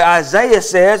 9, where Isaiah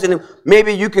says, and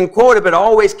maybe you can quote it, but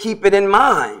always keep it in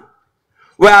mind,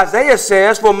 where Isaiah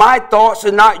says, for my thoughts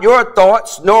are not your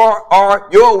thoughts, nor are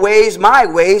your ways my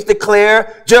ways,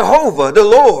 declare Jehovah, the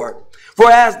Lord. For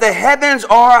as the heavens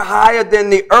are higher than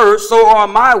the earth, so are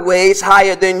my ways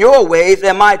higher than your ways,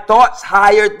 and my thoughts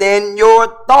higher than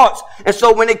your thoughts. And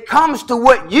so when it comes to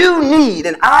what you need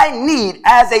and I need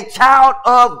as a child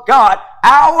of God,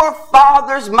 our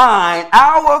Father's mind,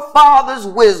 our Father's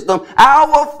wisdom,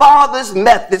 our Father's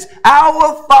methods,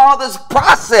 our Father's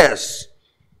process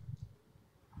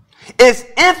is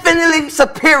infinitely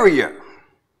superior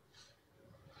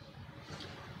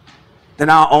than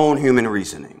our own human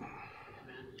reasoning.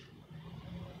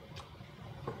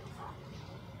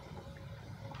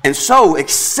 And so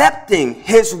accepting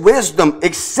his wisdom,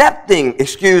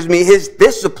 his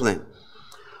discipline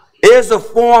is a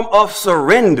form of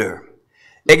surrender,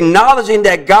 acknowledging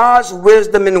that God's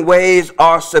wisdom and ways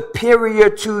are superior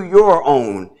to your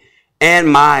own and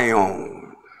my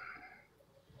own.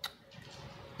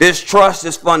 This trust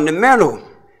is fundamental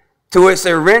to a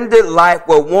surrendered life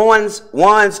where one's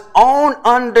own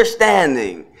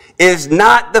understanding is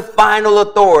not the final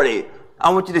authority. I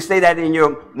want you to say that in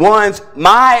your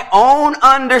my own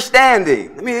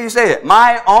understanding. Let me hear you say it.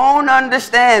 My own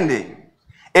understanding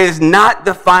is not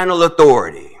the final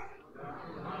authority.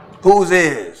 Whose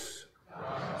is?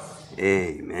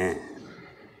 Amen.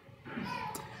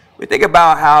 We think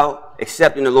about how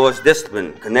accepting the Lord's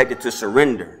discipline connected to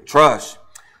surrender, trust.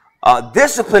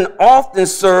 Discipline often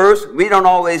serves, we don't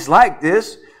always like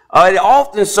this, it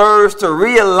often serves to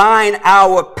realign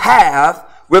our path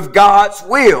with God's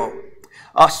will.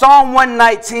 Psalm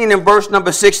 119 and verse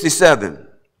number 67.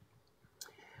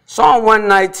 Psalm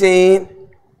 119.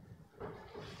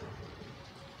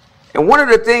 And one of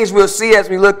the things we'll see as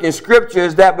we look in Scripture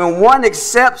is that when one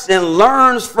accepts and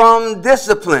learns from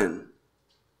discipline,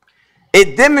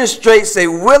 it demonstrates a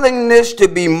willingness to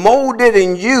be molded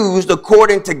and used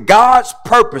according to God's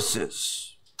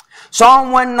purposes.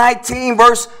 Psalm 119,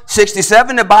 verse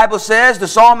 67, the Bible says, the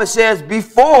psalmist says,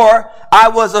 before I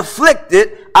was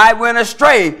afflicted, I went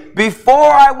astray.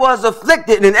 Before I was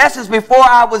afflicted, in essence, before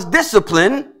I was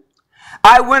disciplined,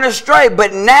 I went astray,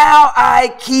 but now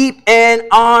I keep and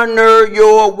honor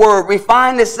your word. We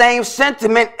find the same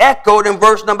sentiment echoed in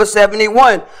verse number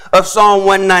 71 of Psalm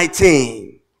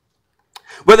 119.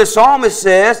 Where the psalmist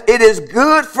says, it is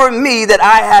good for me that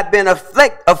I have been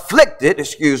afflicted,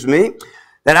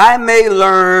 that I may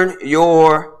learn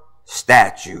your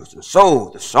statutes. And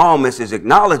so the psalmist is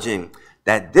acknowledging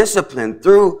that discipline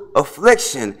through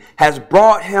affliction has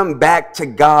brought him back to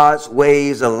God's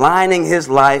ways, aligning his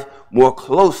life more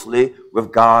closely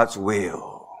with God's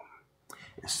will.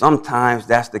 And sometimes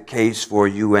that's the case for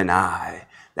you and I,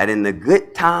 that in the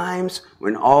good times,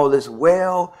 when all is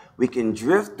well, we can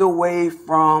drift away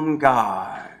from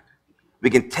God. We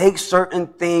can take certain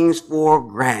things for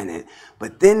granted.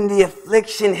 But then the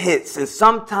affliction hits, and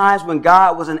sometimes when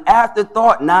God was an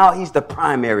afterthought, now he's the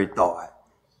primary thought.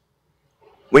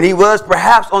 When he was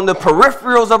perhaps on the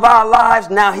peripherals of our lives,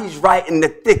 now he's right in the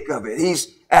thick of it.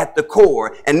 He's at the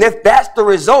core. And if that's the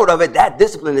result of it, that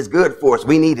discipline is good for us.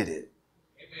 We needed it.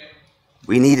 Amen.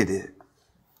 We needed it.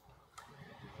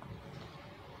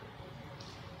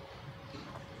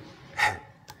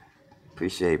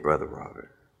 Appreciate Brother Robert.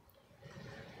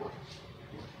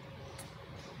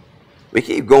 We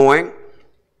keep going.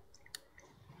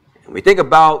 And we think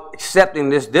about accepting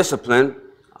this discipline.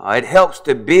 It helps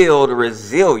to build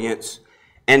resilience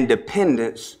and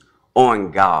dependence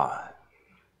on God.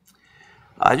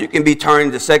 You can be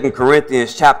turning to 2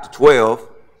 Corinthians chapter 12.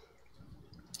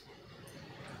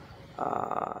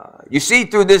 You see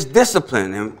through this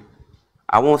discipline, and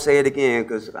I won't say it again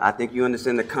because I think you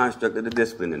understand the construct of the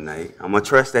discipline tonight. I'm going to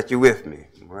trust that you're with me,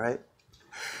 all right?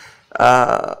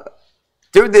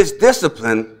 Through this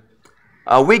discipline,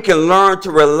 we can learn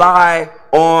to rely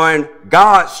on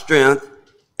God's strength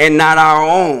and not our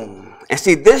own. And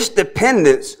see, this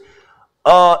dependence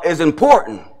is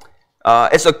important.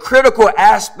 It's a critical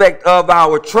aspect of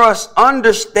our trust,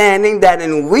 understanding that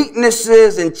in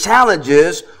weaknesses and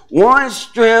challenges, one's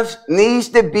strength needs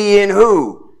to be in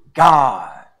who?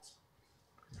 God.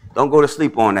 Don't go to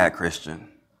sleep on that, Christian.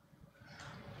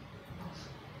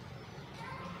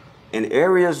 In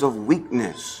areas of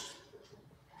weakness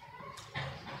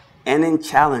and in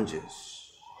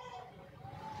challenges,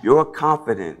 your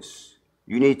confidence,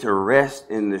 you need to rest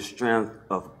in the strength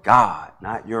of God,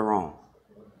 not your own.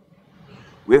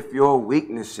 With your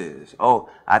weaknesses. Oh,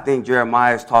 I think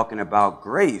Jeremiah is talking about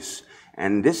grace.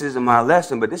 And this isn't my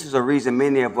lesson, but this is a reason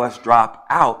many of us drop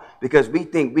out because we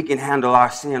think we can handle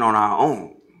our sin on our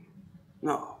own.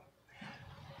 No.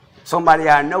 Somebody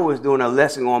I know is doing a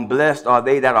lesson on blessed are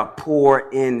they that are poor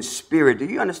in spirit. Do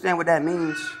you understand what that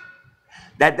means?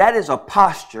 That is a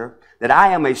posture that I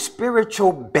am a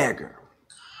spiritual beggar.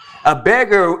 A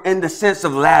beggar in the sense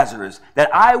of Lazarus,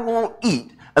 that I won't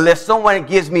eat unless someone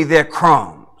gives me their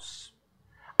crumbs.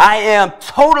 I am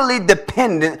totally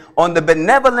dependent on the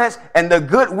benevolence and the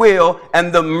goodwill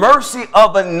and the mercy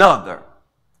of another.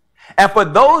 And for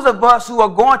those of us who are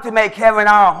going to make heaven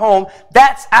our home,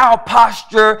 that's our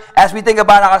posture as we think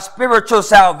about our spiritual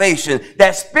salvation.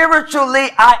 That spiritually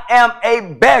I am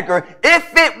a beggar.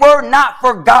 If it were not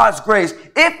for God's grace,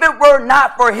 if it were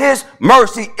not for his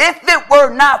mercy, if it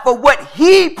were not for what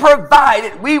he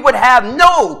provided, we would have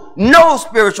no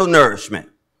spiritual nourishment.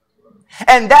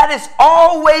 And that is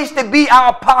always to be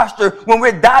our posture when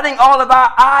we're dotting all of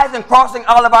our I's and crossing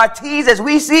all of our T's as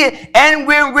we see it, and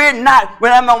when we're not.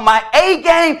 When I'm on my A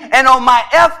game and on my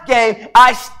F game,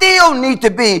 I still need to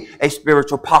be a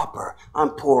spiritual pauper.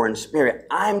 I'm poor in spirit.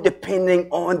 I'm depending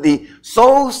on the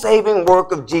soul-saving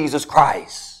work of Jesus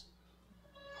Christ.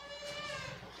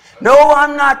 No,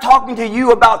 I'm not talking to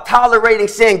you about tolerating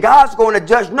sin. God's going to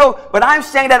judge. No, but I'm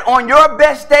saying that on your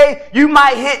best day, you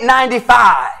might hit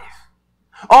 95.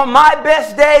 On my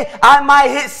best day, I might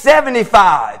hit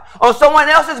 75. On someone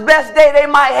else's best day, they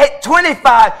might hit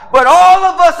 25. But all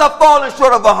of us are falling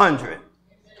short of 100.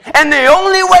 And the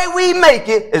only way we make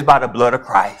it is by the blood of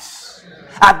Christ.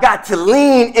 I've got to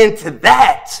lean into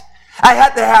that. I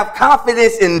have to have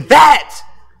confidence in that.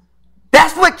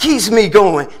 That's what keeps me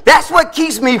going. That's what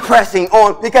keeps me pressing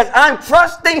on, because I'm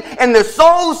trusting in the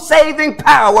soul-saving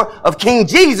power of King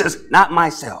Jesus, not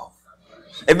myself.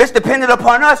 If it's dependent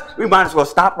upon us, we might as well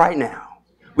stop right now.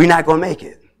 We're not going to make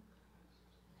it.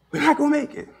 We're not going to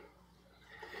make it.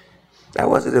 That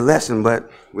wasn't a lesson, but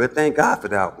we'll thank God for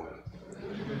that one.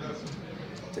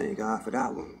 Thank God for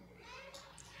that one.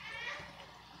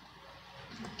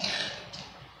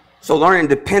 So learning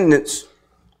dependence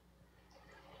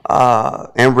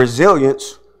and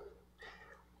resilience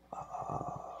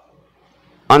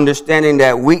understanding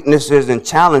that weaknesses and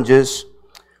challenges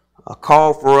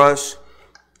call for us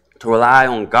to rely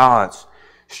on God's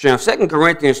strength. 2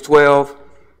 Corinthians 12,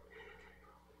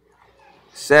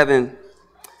 7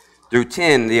 through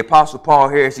 10, the Apostle Paul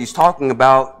here, he's talking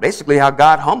about basically how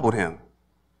God humbled him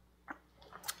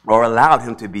or allowed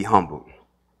him to be humbled.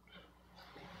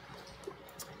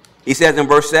 He says in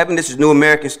verse 7, this is New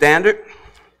American Standard,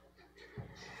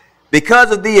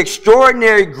 because of the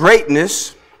extraordinary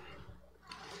greatness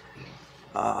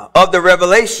of the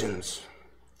revelations.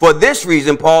 For this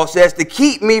reason, Paul says, to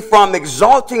keep me from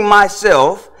exalting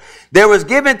myself, there was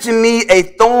given to me a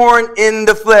thorn in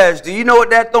the flesh. Do you know what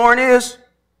that thorn is?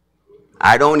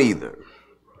 I don't either.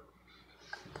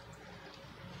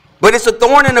 But it's a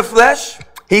thorn in the flesh.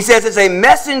 He says it's a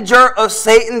messenger of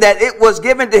Satan, that it was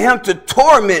given to him to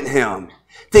torment him,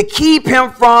 to keep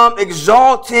him from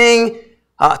exalting,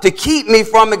 to keep me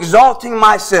from exalting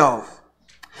myself.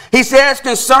 He says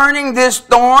concerning this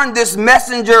thorn, this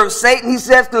messenger of Satan, he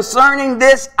says concerning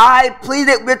this, I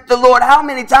pleaded with the Lord. How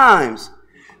many times?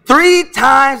 3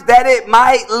 times that it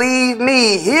might leave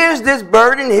me. Here's this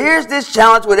burden. Here's this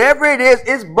challenge. Whatever it is,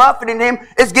 it's buffeting him.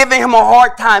 It's giving him a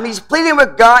hard time. He's pleading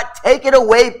with God, take it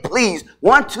away, please.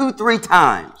 1, 2, 3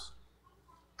 times.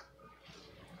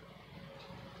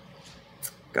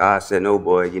 God said, no,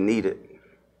 boy, you need it.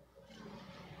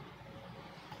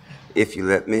 If you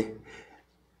let me.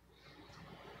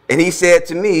 And he said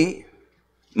to me,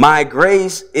 my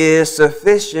grace is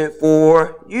sufficient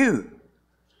for you.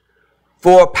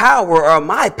 For power, or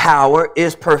my power,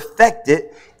 is perfected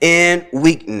in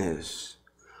weakness.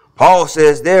 Paul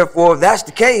says, therefore, if that's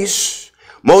the case,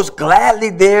 most gladly,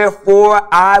 therefore,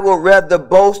 I will rather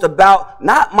boast about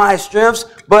not my strengths,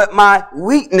 but my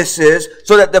weaknesses,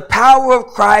 so that the power of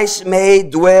Christ may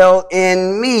dwell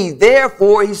in me.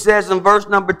 Therefore, he says in verse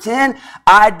number 10,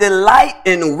 I delight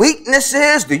in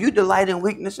weaknesses. Do you delight in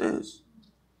weaknesses?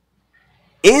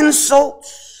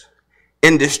 Insults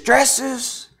and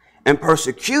distresses and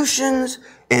persecutions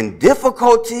and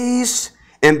difficulties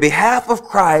in behalf of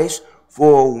Christ.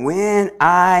 For when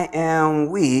I am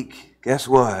weak, guess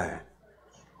what?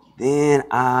 Then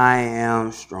I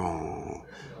am strong.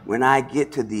 When I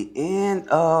get to the end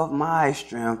of my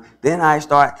strength, then I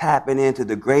start tapping into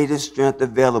the greatest strength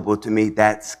available to me.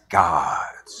 That's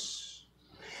God's.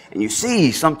 And you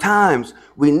see, sometimes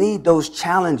we need those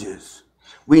challenges.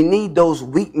 We need those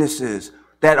weaknesses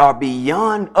that are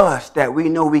beyond us, that we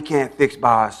know we can't fix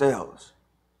by ourselves.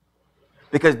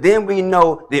 Because then we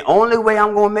know the only way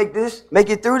I'm going to make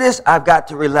it through this, I've got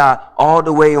to rely all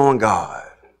the way on God.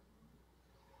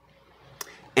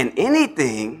 And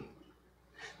anything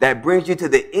that brings you to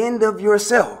the end of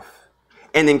yourself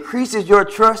and increases your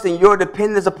trust and your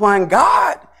dependence upon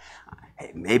God,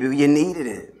 hey, maybe you needed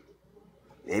it.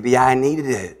 Maybe I needed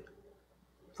it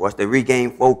for us to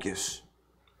regain focus.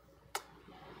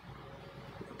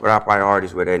 Put our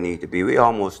priorities where they need to be. We're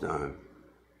almost done.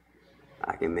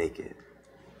 I can make it.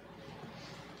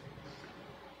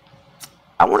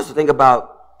 I want us to think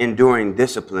about enduring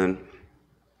discipline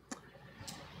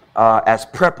as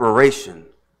preparation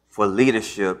for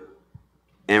leadership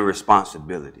and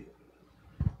responsibility.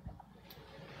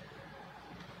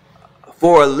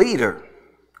 For a leader,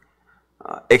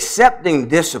 accepting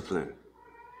discipline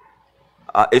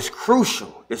is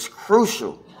crucial. It's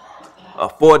crucial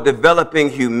for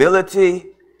developing humility,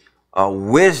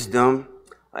 wisdom,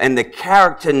 and the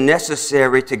character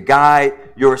necessary to guide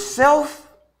yourself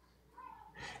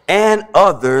and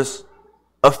others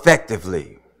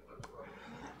effectively.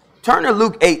 Turn to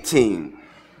Luke 18.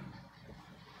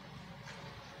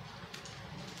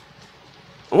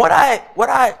 What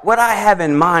I have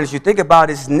in mind as you think about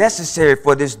is necessary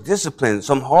for this discipline,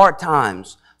 some hard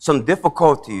times, some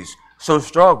difficulties, some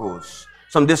struggles,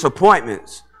 some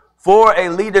disappointments, for a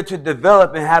leader to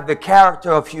develop and have the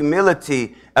character of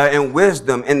humility and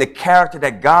wisdom and the character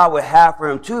that God would have for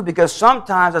him too, because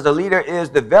sometimes as a leader is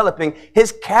developing,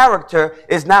 his character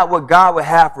is not what God would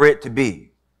have for it to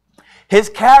be. His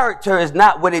character is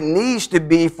not what it needs to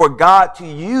be for God to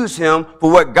use him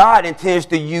for what God intends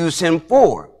to use him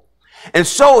for. And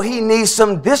so he needs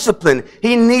some discipline.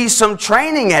 He needs some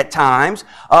training at times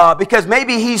because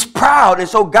maybe he's proud, and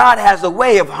so God has a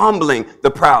way of humbling the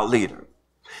proud leader.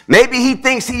 Maybe he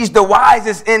thinks he's the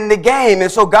wisest in the game,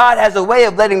 and so God has a way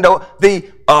of letting the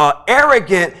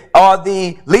arrogant or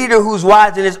the leader who's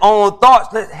wise in his own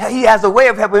thoughts, he has a way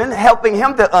of helping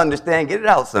him to understand, get it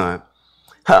out, son,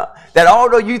 that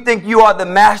although you think you are the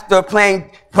master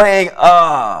playing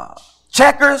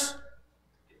checkers,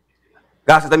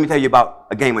 God says, let me tell you about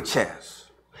a game of chess.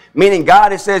 Meaning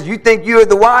God says, you think you're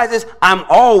the wisest? I'm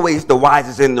always the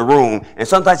wisest in the room. And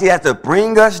sometimes he has to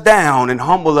bring us down and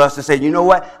humble us to say, you know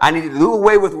what? I need to do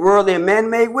away with worldly and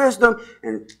man-made wisdom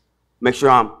and make sure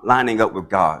I'm lining up with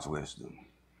God's wisdom.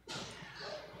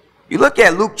 You look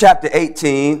at Luke chapter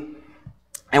 18,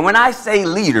 and when I say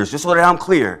leaders, just so that I'm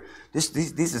clear, this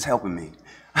is helping me.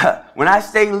 When I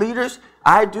say leaders,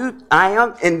 I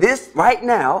am in this right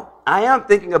now, I am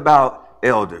thinking about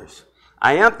elders.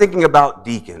 I am thinking about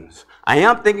deacons. I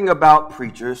am thinking about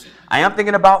preachers. I am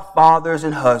thinking about fathers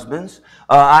and husbands.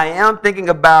 I am thinking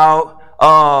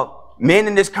about men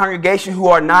in this congregation who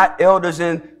are not elders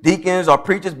and deacons or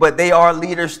preachers, but they are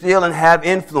leaders still and have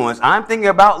influence. I'm thinking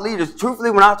about leaders. Truthfully,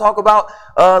 when I talk about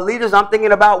leaders, I'm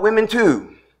thinking about women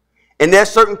too. And there's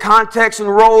certain contexts and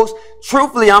roles.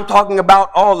 Truthfully, I'm talking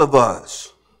about all of us.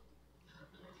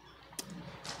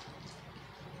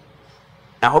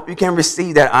 I hope you can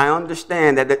receive that. I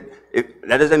understand that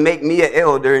that doesn't make me an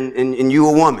elder and you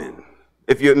a woman,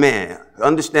 if you're a man.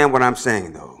 Understand what I'm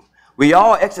saying, though. We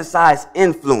all exercise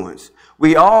influence.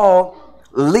 We all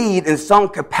lead in some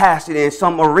capacity, in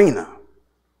some arena.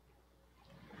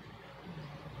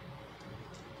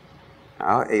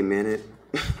 I'll amen it.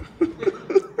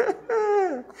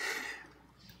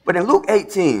 But in Luke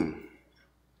 18,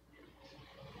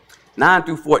 9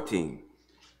 through 14,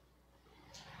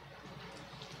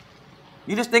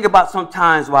 you just think about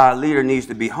sometimes why a leader needs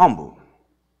to be humble.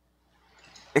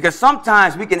 Because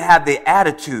sometimes we can have the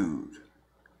attitude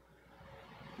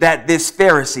that this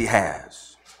Pharisee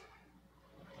has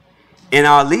in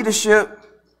our leadership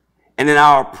and in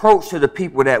our approach to the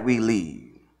people that we lead.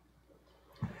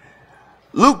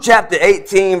 Luke chapter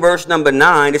 18, verse number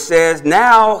 9, it says,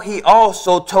 now he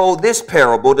also told this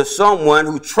parable to someone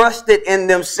who trusted in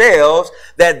themselves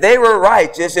that they were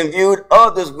righteous and viewed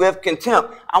others with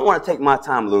contempt. I want to take my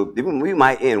time a little bit. We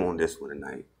might end on this one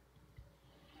tonight.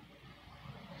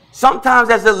 Sometimes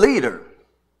as a leader,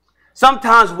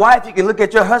 sometimes wife, you can look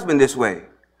at your husband this way.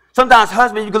 Sometimes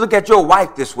husband, you can look at your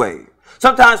wife this way.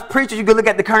 Sometimes preacher, you can look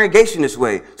at the congregation this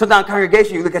way. Sometimes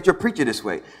congregation, you look at your preacher this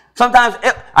way. Sometimes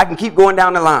I can keep going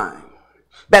down the line.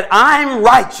 That I'm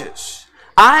righteous.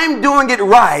 I'm doing it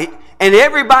right, and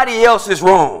everybody else is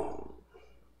wrong.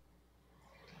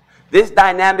 This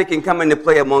dynamic can come into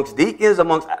play amongst deacons,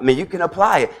 you can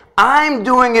apply it. I'm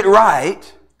doing it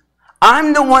right.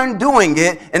 I'm the one doing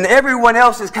it, and everyone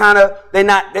else is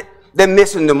they're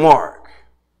missing the mark.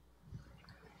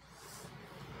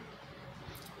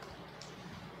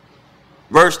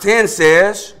 Verse 10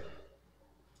 says,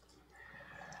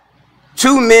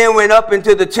 2 men went up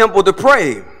into the temple to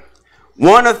pray,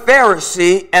 one a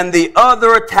Pharisee and the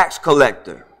other a tax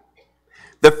collector.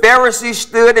 The Pharisee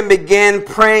stood and began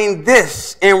praying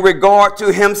this in regard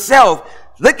to himself.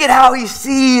 Look at how he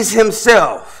sees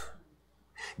himself.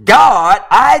 God,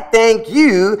 I thank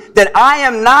you that I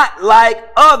am not like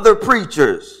other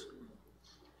preachers.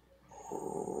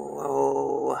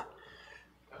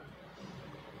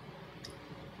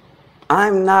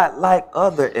 I'm not like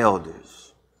other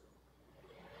elders.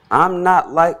 I'm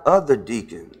not like other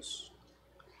deacons.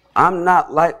 I'm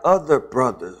not like other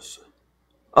brothers.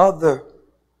 I'm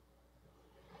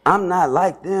not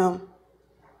like them.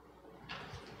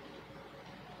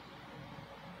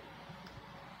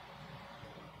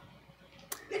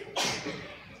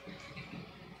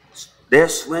 They're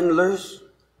swindlers,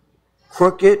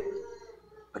 crooked,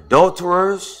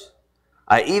 adulterers.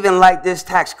 I even like this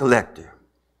tax collector.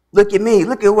 Look at me.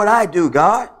 Look at what I do,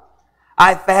 God.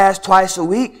 I fast twice a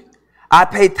week. I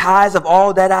pay tithes of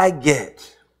all that I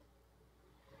get.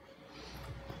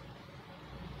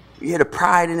 You hear the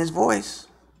pride in his voice,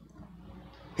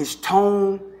 his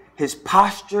tone, his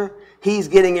posture. He's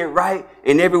getting it right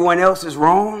and everyone else is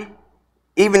wrong.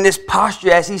 Even this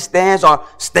posture as he stands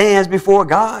before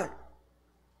God.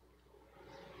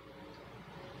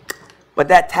 But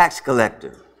that tax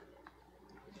collector,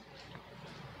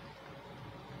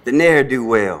 the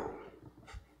ne'er-do-well,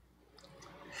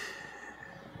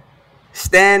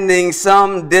 standing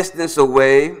some distance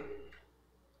away,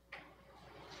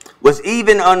 was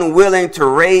even unwilling to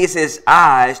raise his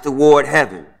eyes toward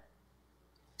heaven,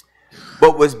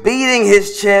 but was beating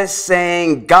his chest,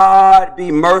 saying, God,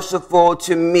 be merciful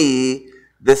to me,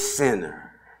 the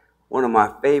sinner. One of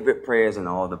my favorite prayers in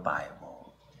all the Bible.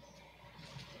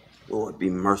 Lord, be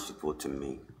merciful to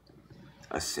me,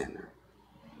 a sinner.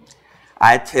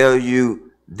 I tell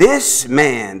you, This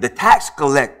man, the tax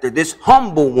collector, this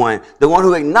humble one, the one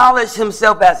who acknowledged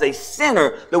himself as a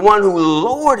sinner, the one who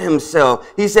lowered himself,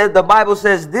 he said, the Bible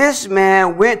says, this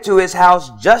man went to his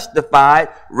house justified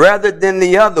rather than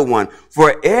the other one.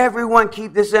 For everyone,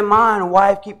 keep this in mind.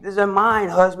 Wife, keep this in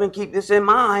mind. Husband, keep this in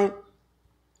mind.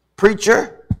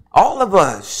 Preacher, all of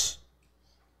us.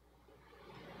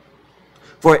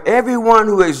 For everyone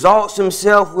who exalts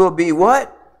himself will be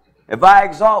what? If I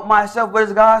exalt myself, what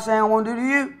is God saying I want to do to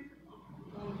you?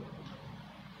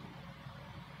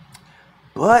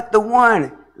 But the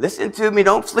one, listen to me,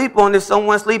 don't sleep on this.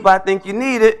 Someone sleep, I think you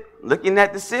need it. Looking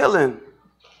at the ceiling.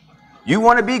 You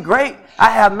want to be great? I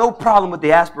have no problem with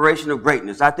the aspiration of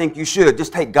greatness. I think you should.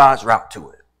 Just take God's route to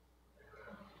it.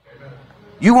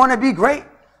 You want to be great?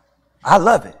 I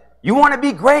love it. You want to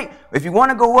be great? If you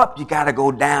want to go up, you got to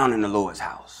go down in the Lord's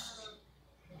house.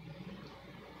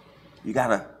 You got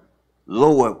to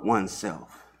lower oneself.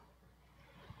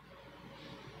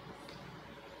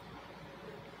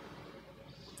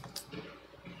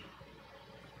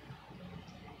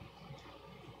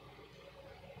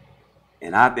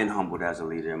 And I've been humbled as a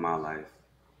leader in my life.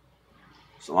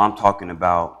 So I'm talking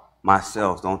about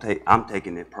myself. I'm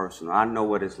taking it personal. I know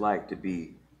what it's like to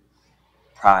be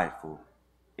prideful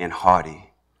and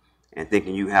haughty and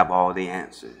thinking you have all the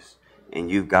answers and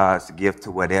you God's gift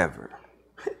to whatever.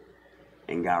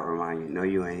 And God remind you, no,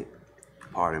 you ain't.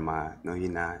 Part of mine. No, you're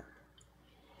not.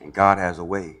 And God has a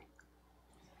way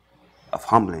of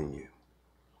humbling you.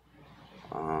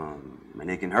 And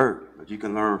it can hurt, but you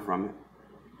can learn from it.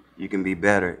 You can be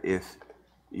better if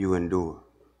you endure.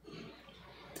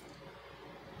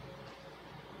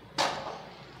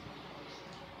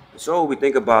 So we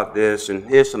think about this, and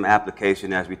here's some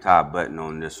application as we tie a button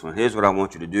on this one. Here's what I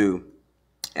want you to do.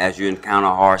 As you encounter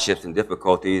hardships and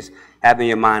difficulties, have in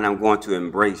your mind, I'm going to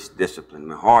embrace discipline.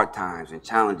 When hard times and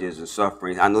challenges and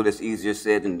sufferings, I know that's easier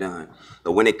said than done.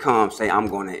 But when it comes, say, I'm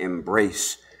going to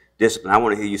embrace discipline. I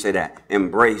want to hear you say that.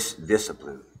 Embrace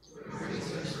discipline.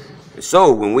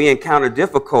 So when we encounter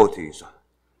difficulties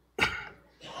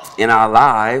in our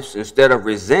lives, instead of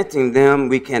resenting them,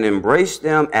 we can embrace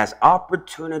them as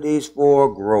opportunities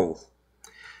for growth.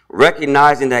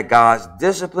 Recognizing that God's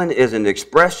discipline is an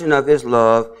expression of his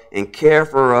love and care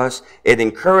for us, it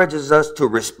encourages us to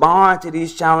respond to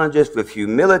these challenges with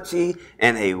humility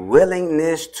and a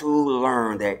willingness to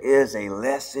learn. There is a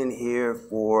lesson here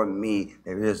for me.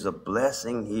 There is a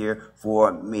blessing here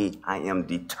for me. I am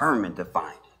determined to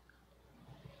find it.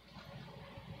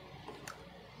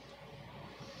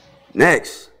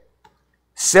 Next,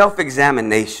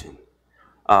 self-examination.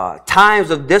 Times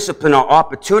of discipline are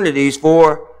opportunities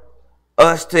for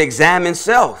us to examine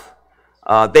self.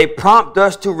 They prompt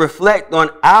us to reflect on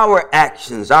our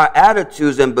actions, our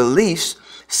attitudes and beliefs,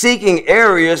 seeking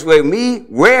areas where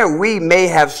we may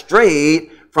have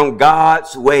strayed from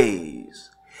God's ways.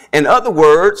 In other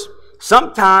words,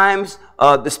 sometimes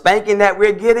the spanking that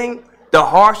we're getting, the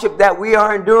hardship that we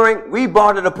are enduring, we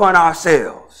brought it upon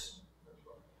ourselves.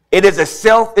 It is a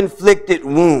self-inflicted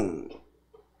wound.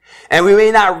 And we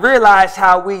may not realize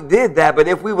how we did that, but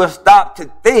if we will stop to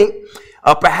think,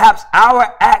 perhaps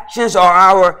our actions or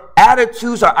our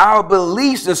attitudes or our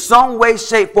beliefs in some way,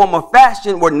 shape, form, or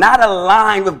fashion were not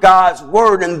aligned with God's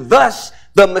word, and thus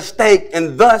the mistake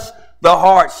and thus the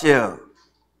hardship.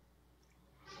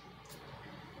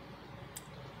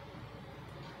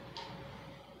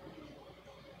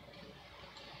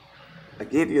 I'll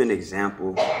give you an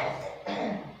example.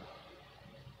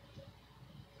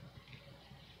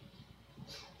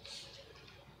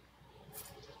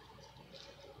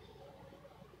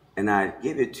 And I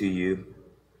give it to you.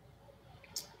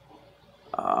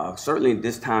 Certainly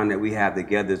this time that we have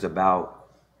together is about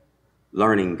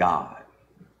learning God.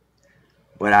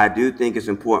 But I do think it's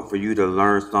important for you to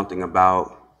learn something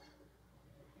about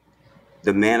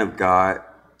the man of God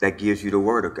that gives you the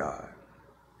word of God,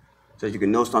 so you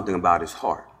can know something about his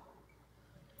heart.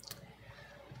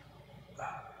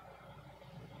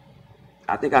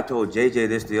 I think I told JJ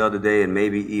this the other day, and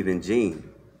maybe even Gene.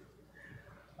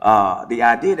 The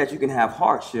idea that you can have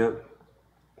hardship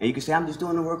and you can say, I'm just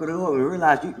doing the work of the Lord, and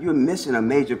realize you're missing a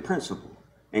major principle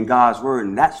in God's word,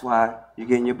 and that's why you're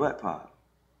getting your butt popped.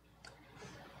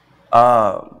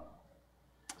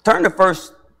 Turn to 1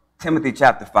 Timothy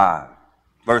chapter 5,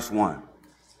 verse 1.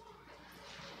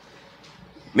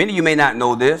 Many of you may not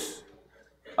know this,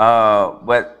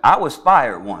 but I was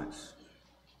fired once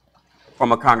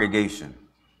from a congregation.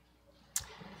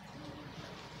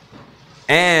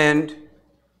 And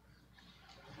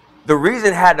the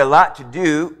reason had a lot to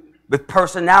do with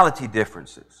personality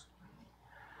differences.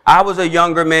 I was a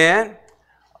younger man,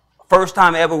 first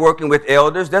time ever working with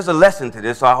elders. There's a lesson to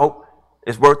this, so I hope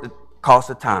it's worth the cost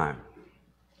of time.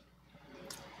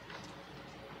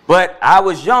 But I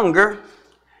was younger,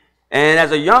 and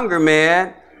as a younger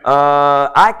man,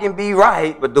 I can be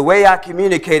right, but the way I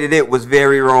communicated it was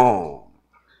very wrong.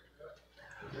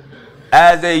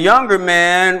 As a younger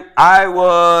man, I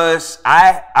was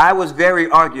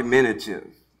very argumentative.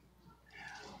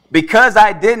 Because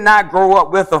I did not grow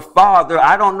up with a father,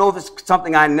 I don't know if it's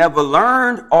something I never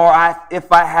learned or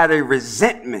if I had a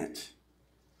resentment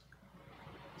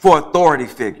for authority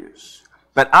figures.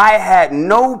 But I had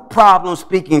no problem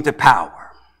speaking to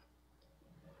power.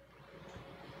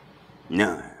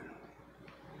 None.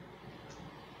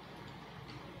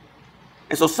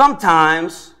 And so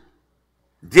sometimes,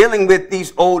 dealing with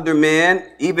these older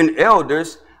men, even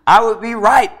elders, I would be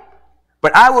right,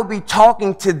 but I would be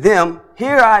talking to them.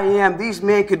 Here I am, these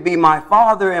men could be my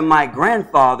father and my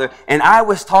grandfather, and I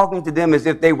was talking to them as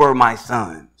if they were my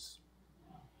sons.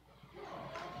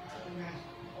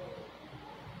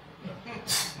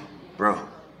 Bro,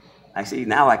 I see,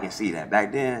 now I can see that.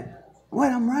 Back then,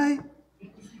 what, I'm right?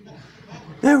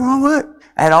 They're wrong, what?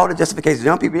 I had all the justifications.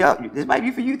 Young people, this might be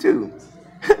for you too.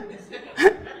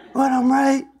 What, I'm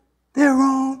right? They're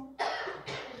wrong.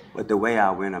 But the way I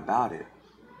went about it.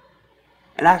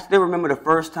 And I still remember the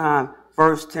first time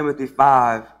 1 Timothy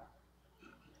 5,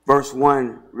 verse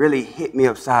 1 really hit me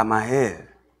upside my head.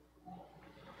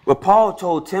 What Paul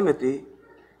told Timothy,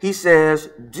 he says,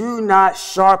 do not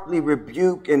sharply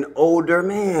rebuke an older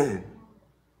man.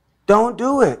 Don't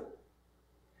do it.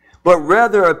 But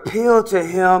rather appeal to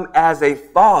him as a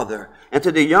father, and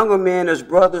to the younger men as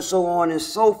brothers, so on and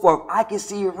so forth. I can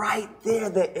see right there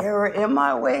the error in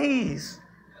my ways.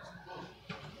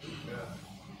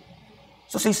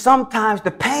 So see, sometimes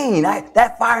the pain,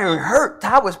 that firing hurt.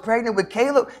 I was pregnant with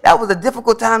Caleb. That was a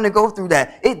difficult time to go through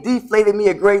that. It deflated me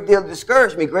a great deal,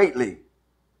 discouraged me greatly.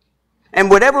 And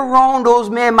whatever wrong those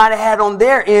men might have had on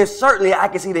their end, certainly I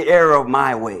can see the error of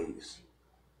my ways.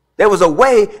 There was a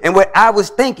way in which I was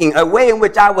thinking, a way in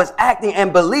which I was acting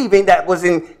and believing that was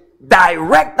in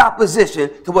direct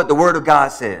opposition to what the Word of God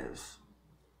says.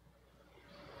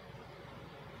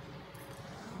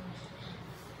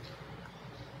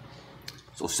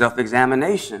 So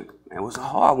self-examination, man, was a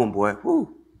hard one, boy.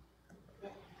 Whew.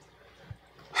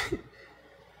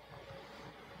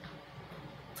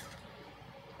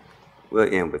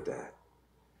 We'll end with that.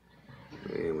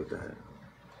 We'll end with that.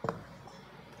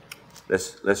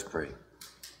 Let's pray.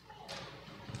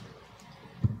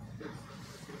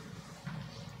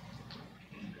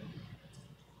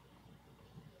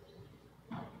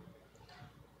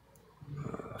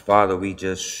 Father, we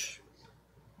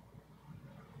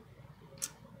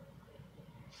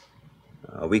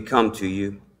come to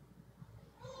you.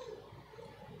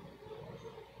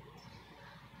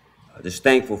 Just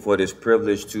thankful for this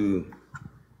privilege to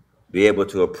be able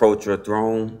to approach your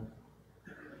throne,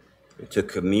 to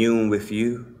commune with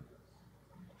you.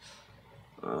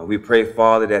 We pray,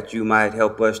 Father, that you might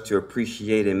help us to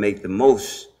appreciate and make the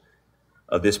most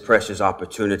of this precious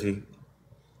opportunity,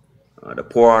 to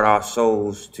pour out our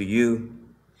souls to you,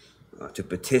 to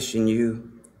petition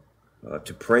you,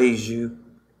 to praise you,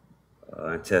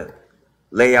 and to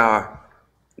lay our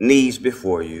needs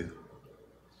before you.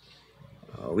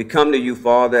 We come to you,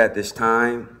 Father, at this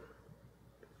time,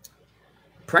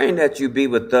 praying that you be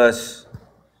with us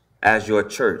as your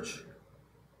church.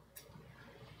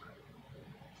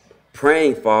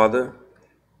 Praying, Father,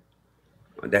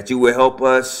 that you will help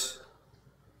us,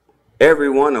 every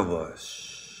one of us,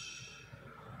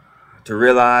 to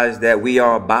realize that we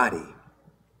are a body,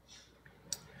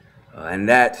 and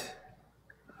that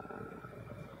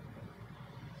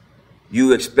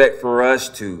you expect for us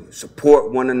to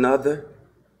support one another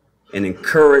and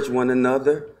encourage one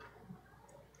another,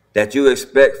 that you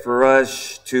expect for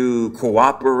us to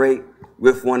cooperate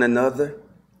with one another,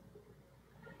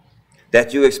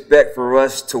 that you expect for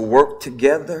us to work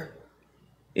together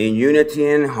in unity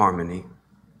and harmony.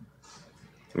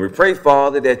 And we pray,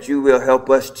 Father, that you will help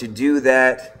us to do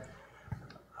that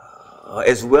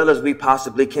as well as we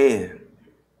possibly can.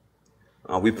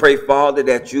 We pray, Father,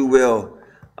 that you will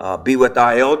be with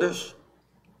our elders.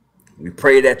 We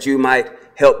pray that you might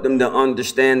help them to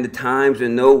understand the times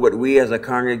and know what we as a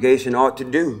congregation ought to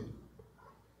do.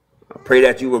 I pray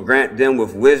that you will grant them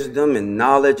with wisdom and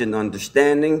knowledge and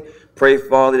understanding. Pray,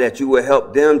 Father, that you will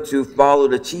help them to follow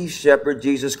the chief shepherd,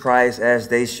 Jesus Christ, as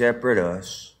they shepherd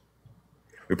us.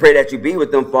 We pray that you be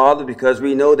with them, Father, because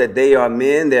we know that they are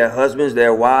men, their husbands,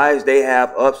 their wives. They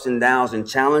have ups and downs and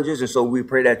challenges. And so we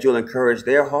pray that you'll encourage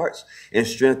their hearts and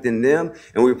strengthen them.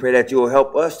 And we pray that you will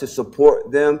help us to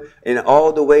support them in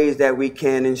all the ways that we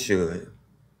can and should.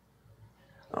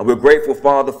 We're grateful,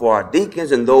 Father, for our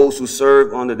deacons and those who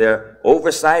serve under their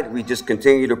oversight. We just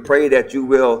continue to pray that you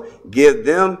will give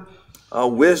them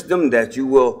wisdom, that you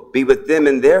will be with them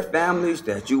and their families,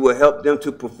 that you will help them to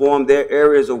perform their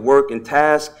areas of work and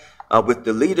tasks with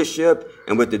the leadership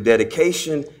and with the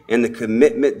dedication and the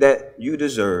commitment that you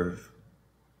deserve.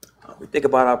 We think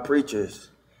about our preachers.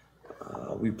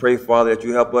 We pray, Father, that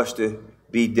you help us to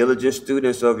be diligent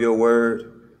students of your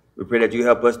word. We pray that you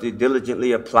help us to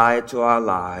diligently apply it to our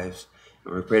lives.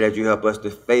 And we pray that you help us to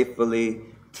faithfully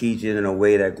teach it in a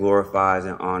way that glorifies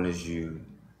and honors you.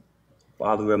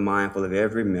 Father, we're mindful of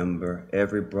every member,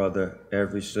 every brother,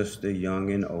 every sister,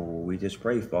 young and old. We just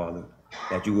pray, Father,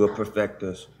 that you will perfect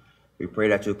us. We pray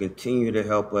that you'll continue to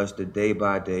help us to day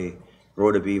by day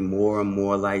grow to be more and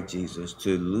more like Jesus,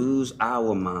 to lose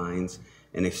our minds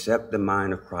and accept the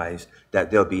mind of Christ,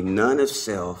 that there'll be none of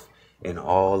self in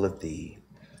all of thee.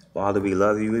 Father, we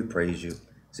love you, we praise you.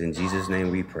 It's in Jesus'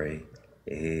 name we pray.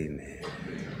 Amen.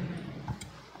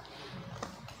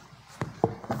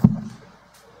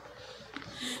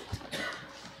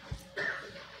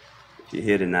 If you're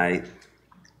here tonight,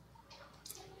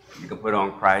 you can put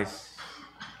on Christ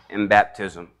in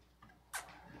baptism.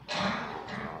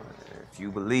 If you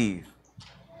believe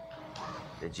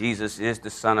that Jesus is the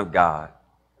Son of God,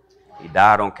 he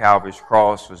died on Calvary's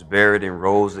cross, was buried, and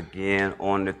rose again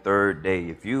on the third day.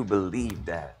 If you believe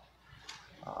that,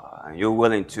 and you're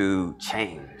willing to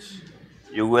change,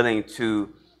 you're willing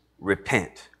to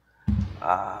repent,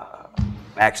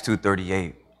 Acts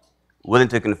 2:38, willing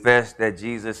to confess that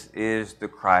Jesus is the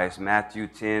Christ, Matthew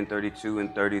 10:32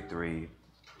 and 33,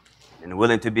 and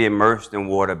willing to be immersed in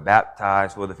water,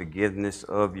 baptized for the forgiveness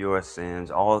of your sins,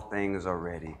 all things are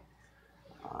ready.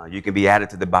 You can be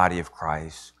added to the body of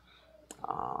Christ.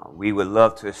 We would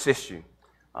love to assist you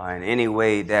in any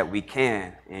way that we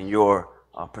can in your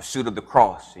pursuit of the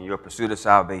cross, in your pursuit of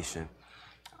salvation.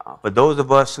 For those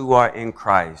of us who are in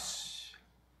Christ,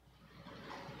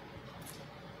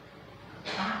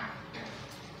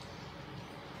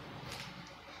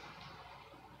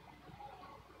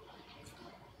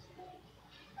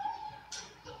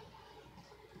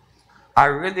 I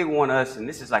really want us, and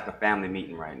this is like a family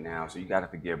meeting right now, so you got to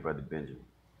forgive Brother Benjamin.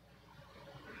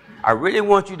 I really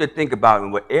want you to think about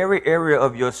in every area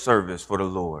of your service for the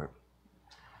Lord,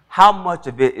 how much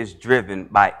of it is driven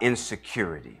by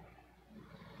insecurity.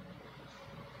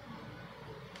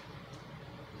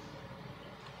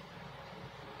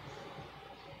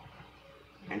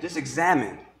 And just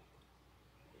examine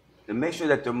to make sure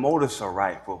that the motives are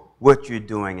right for what you're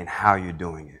doing and how you're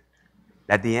doing it.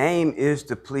 That the aim is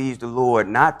to please the Lord,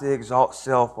 not to exalt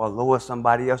self or lower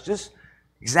somebody else. Just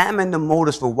examine the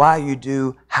motives for why you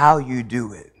do, how you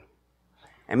do it.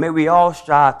 And may we all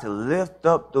strive to lift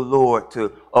up the Lord,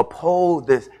 to uphold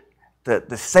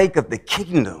the sake of the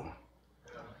kingdom,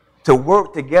 to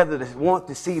work together to want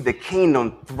to see the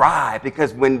kingdom thrive.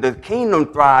 Because when the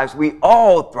kingdom thrives, we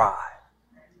all thrive.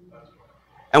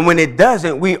 And when it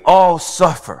doesn't, we all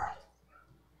suffer.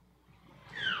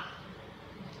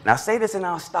 Now say this and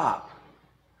I'll stop.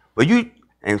 But you,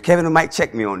 and Kevin might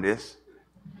check me on this,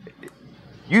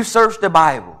 you search the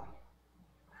Bible.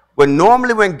 But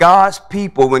normally when God's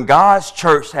people, when God's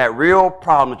church had real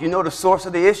problems, you know the source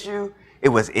of the issue? It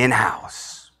was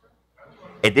in-house.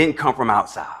 It didn't come from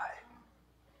outside.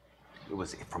 It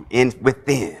was from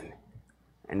within.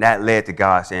 And that led to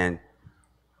God saying,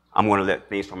 I'm going to let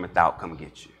things from without come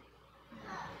get you.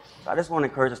 So I just want to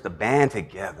encourage us to band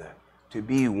together, to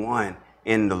be one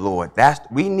in the Lord.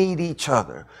 We need each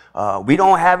other. We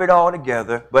don't have it all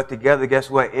together, but together,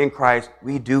 guess what? In Christ,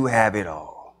 we do have it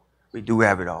all. We do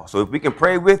have it all. So if we can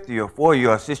pray with you or for you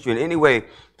or assist you in any way,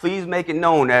 please make it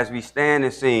known as we stand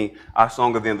and sing our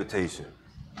song of invitation.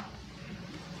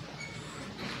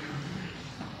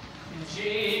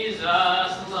 Jesus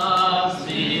loves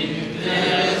me,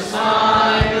 this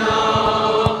I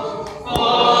know,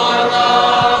 for the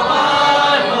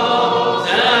Bible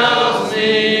tells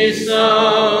me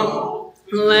so.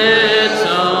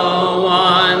 Little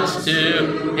ones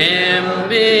to him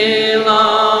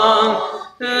belong,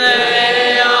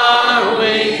 they are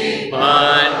weak,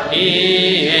 but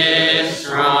he is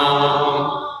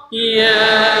strong.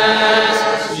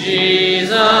 Yes, Jesus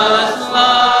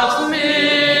loves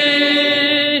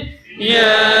me.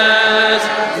 Yes,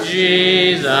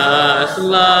 Jesus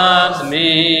loves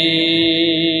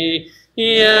me.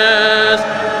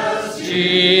 Yes,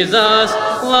 Jesus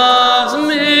loves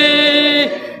me.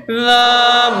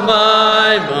 The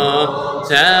Bible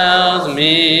tells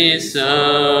me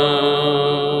so.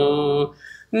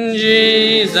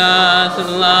 Jesus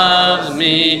loves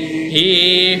me,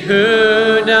 he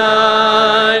who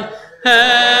died,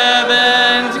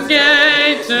 heaven's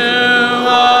gate to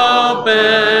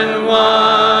open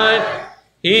wide.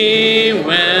 He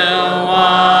will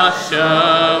wash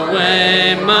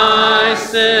away my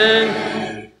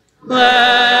sin.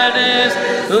 Let his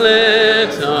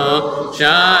little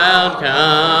child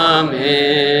come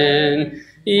in.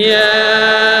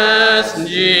 Yes,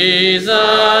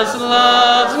 Jesus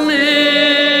loves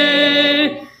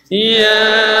me.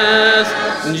 Yes,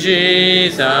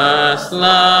 Jesus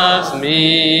loves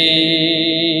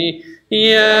me.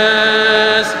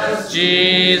 Yes,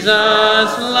 Jesus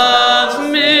loves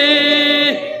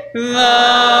me.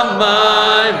 The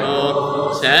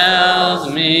Bible tells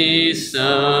me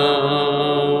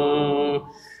so.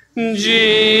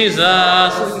 Jesus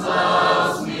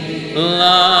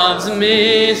loves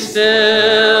me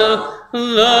still,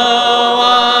 though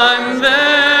I'm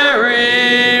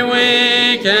very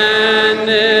weak and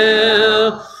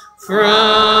ill.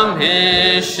 From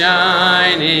his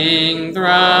shining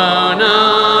throne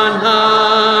on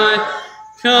high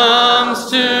comes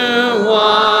to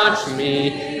watch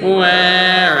me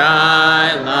where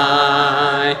I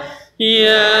lie.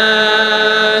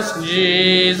 Yes,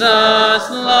 Jesus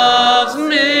loves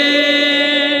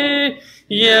me.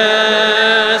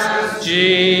 Yes,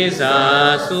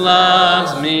 Jesus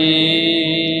loves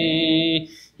me.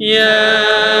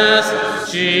 Yes,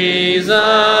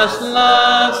 Jesus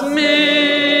loves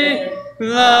me.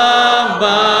 The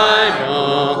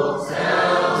Bible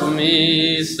tells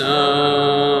me so.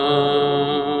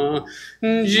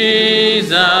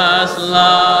 Jesus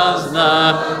loves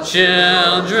the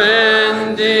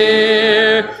children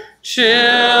dear,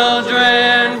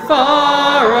 children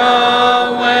far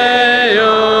away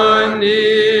or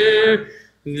near.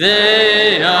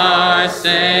 They are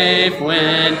safe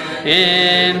when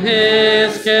in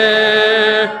his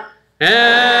care,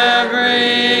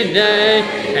 every day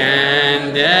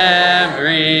and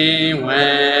everywhere.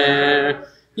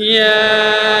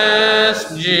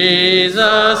 Yes,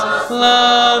 Jesus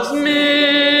loves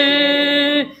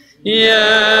me.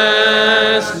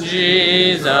 Yes,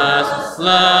 Jesus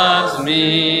loves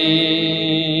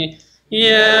me.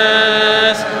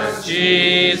 Yes,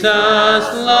 Jesus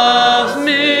loves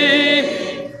me.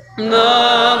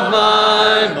 The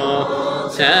Bible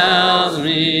tells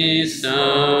me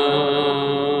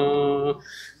so.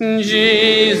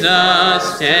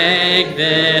 Jesus, take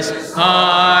this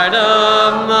heart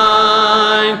of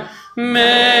mine,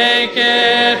 make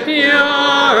it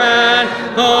pure and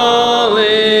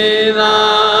holy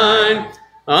thine.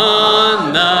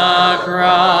 On the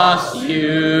cross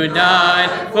you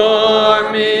died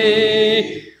for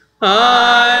me.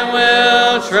 I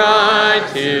will try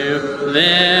to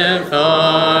live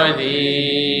for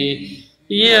thee.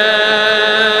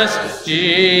 Yes,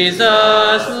 Jesus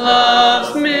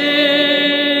loves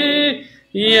me.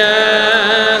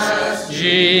 Yes,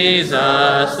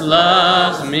 Jesus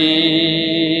loves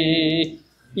me.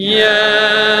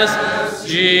 Yes,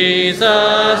 Jesus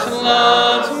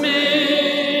loves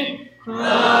me. The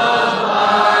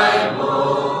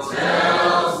Bible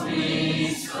tells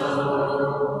me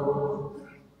so.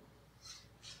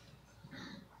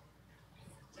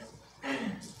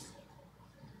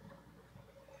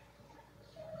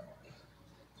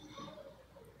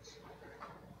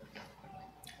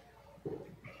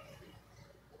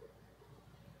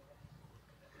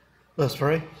 Let's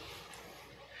pray.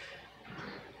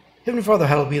 Heavenly Father,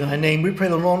 hallowed be thy name. We pray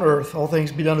that on earth all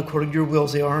things be done according to your will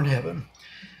as they are in heaven.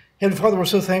 Heavenly Father, we're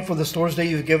so thankful for this Lord's Day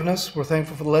you've given us. We're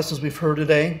thankful for the lessons we've heard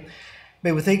today.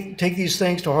 May we take these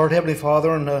things to heart, Heavenly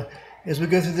Father, and as we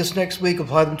go through this next week,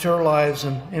 apply them to our lives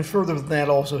and further than that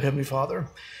also, Heavenly Father.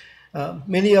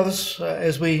 Many of us,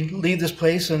 as we leave this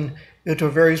place and go to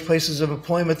various places of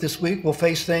employment this week, will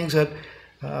face things that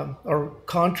are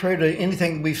contrary to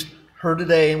anything we've heard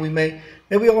today, and may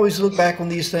we always look back on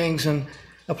these things and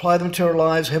apply them to our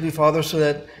lives, Heavenly Father, so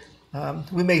that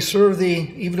we may serve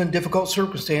Thee even in difficult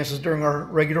circumstances during our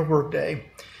regular work day.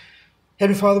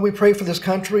 Heavenly Father, we pray for this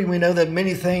country. We know that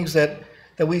many things that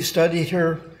we've studied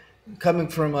here, coming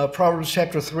from Proverbs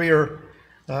chapter 3, are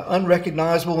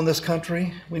unrecognizable in this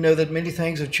country. We know that many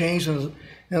things have changed in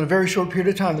a very short period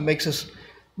of time that makes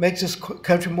this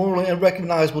country morally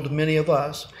unrecognizable to many of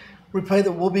us. We pray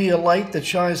that we'll be a light that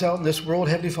shines out in this world,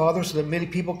 Heavenly Father, so that many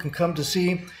people can come to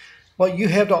see what you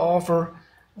have to offer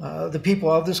the people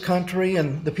of this country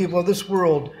and the people of this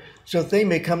world, so that they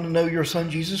may come to know your Son,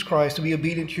 Jesus Christ, to be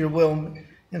obedient to your will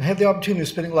and have the opportunity of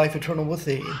spending life eternal with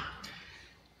thee.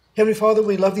 Heavenly Father,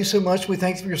 we love thee so much. We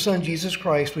thank you for your Son, Jesus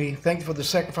Christ. We thank you for the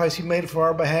sacrifice he made for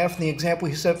our behalf and the example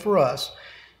he set for us.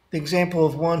 The example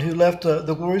of one who left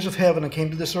the glories of heaven and came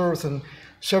to this earth and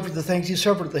suffered the things he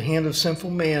suffered at the hand of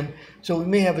sinful man, so we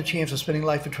may have a chance of spending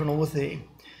life eternal with thee.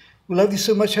 We love thee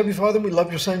so much, Heavenly Father. We love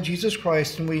your Son, Jesus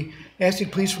Christ, and we ask thee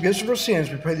to please forgive us of our sins.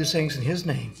 We pray these things in his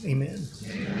name. Amen.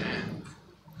 Amen.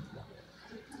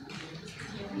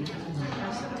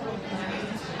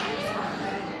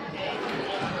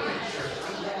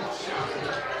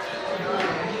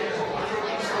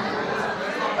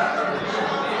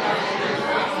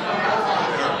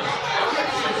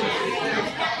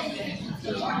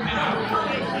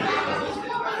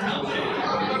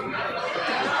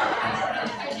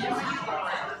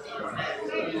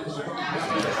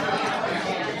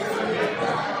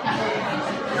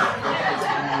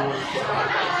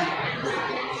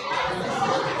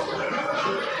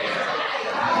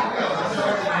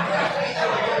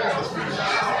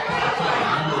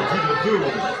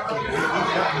 Rebuke.